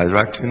 I'd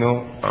like to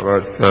know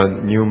about the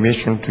new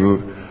mission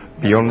to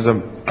beyond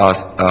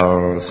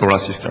the solar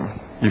system,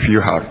 if you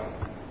have.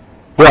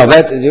 Well,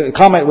 that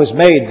comment was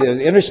made.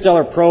 The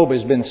interstellar probe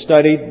has been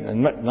studied a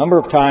number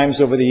of times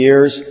over the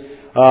years.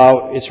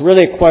 It's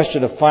really a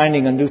question of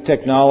finding a new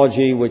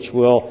technology which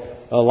will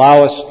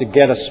allow us to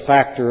get a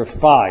factor of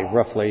 5,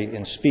 roughly,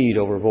 in speed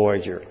over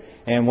Voyager.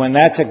 And when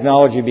that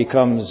technology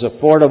becomes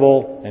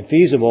affordable and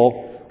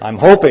feasible, I'm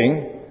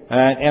hoping,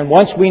 and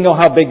once we know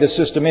how big the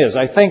system is,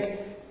 I think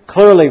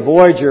clearly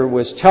Voyager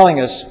was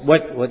telling us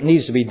what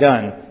needs to be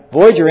done.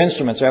 Voyager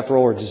instruments, after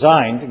all, were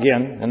designed,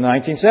 again, in the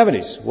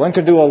 1970s. One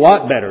could do a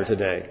lot better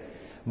today.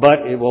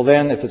 But it will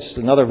then, if it's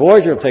another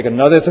Voyager, it'll take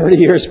another 30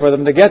 years for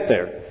them to get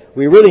there.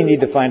 We really need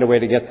to find a way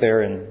to get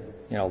there in,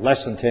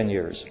 less than 10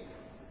 years.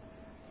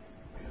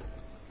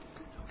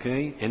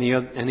 Okay.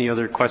 Any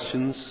other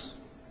questions?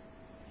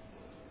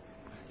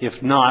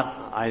 If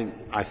not,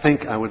 I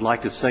think I would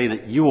like to say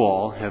that you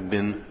all have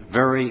been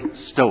very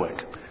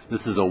stoic.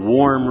 This is a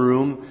warm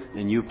room,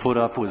 and you put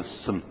up with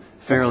some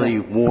fairly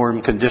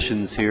warm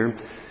conditions here.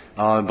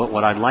 But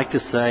what I'd like to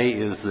say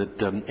is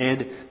that,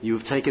 Ed,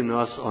 you've taken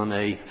us on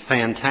a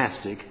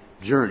fantastic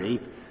journey,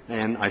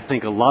 and I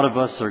think a lot of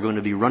us are going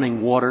to be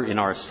running water in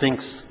our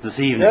sinks this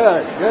evening.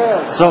 Good,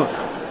 good. So,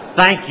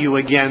 thank you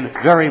again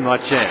very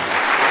much, Ed.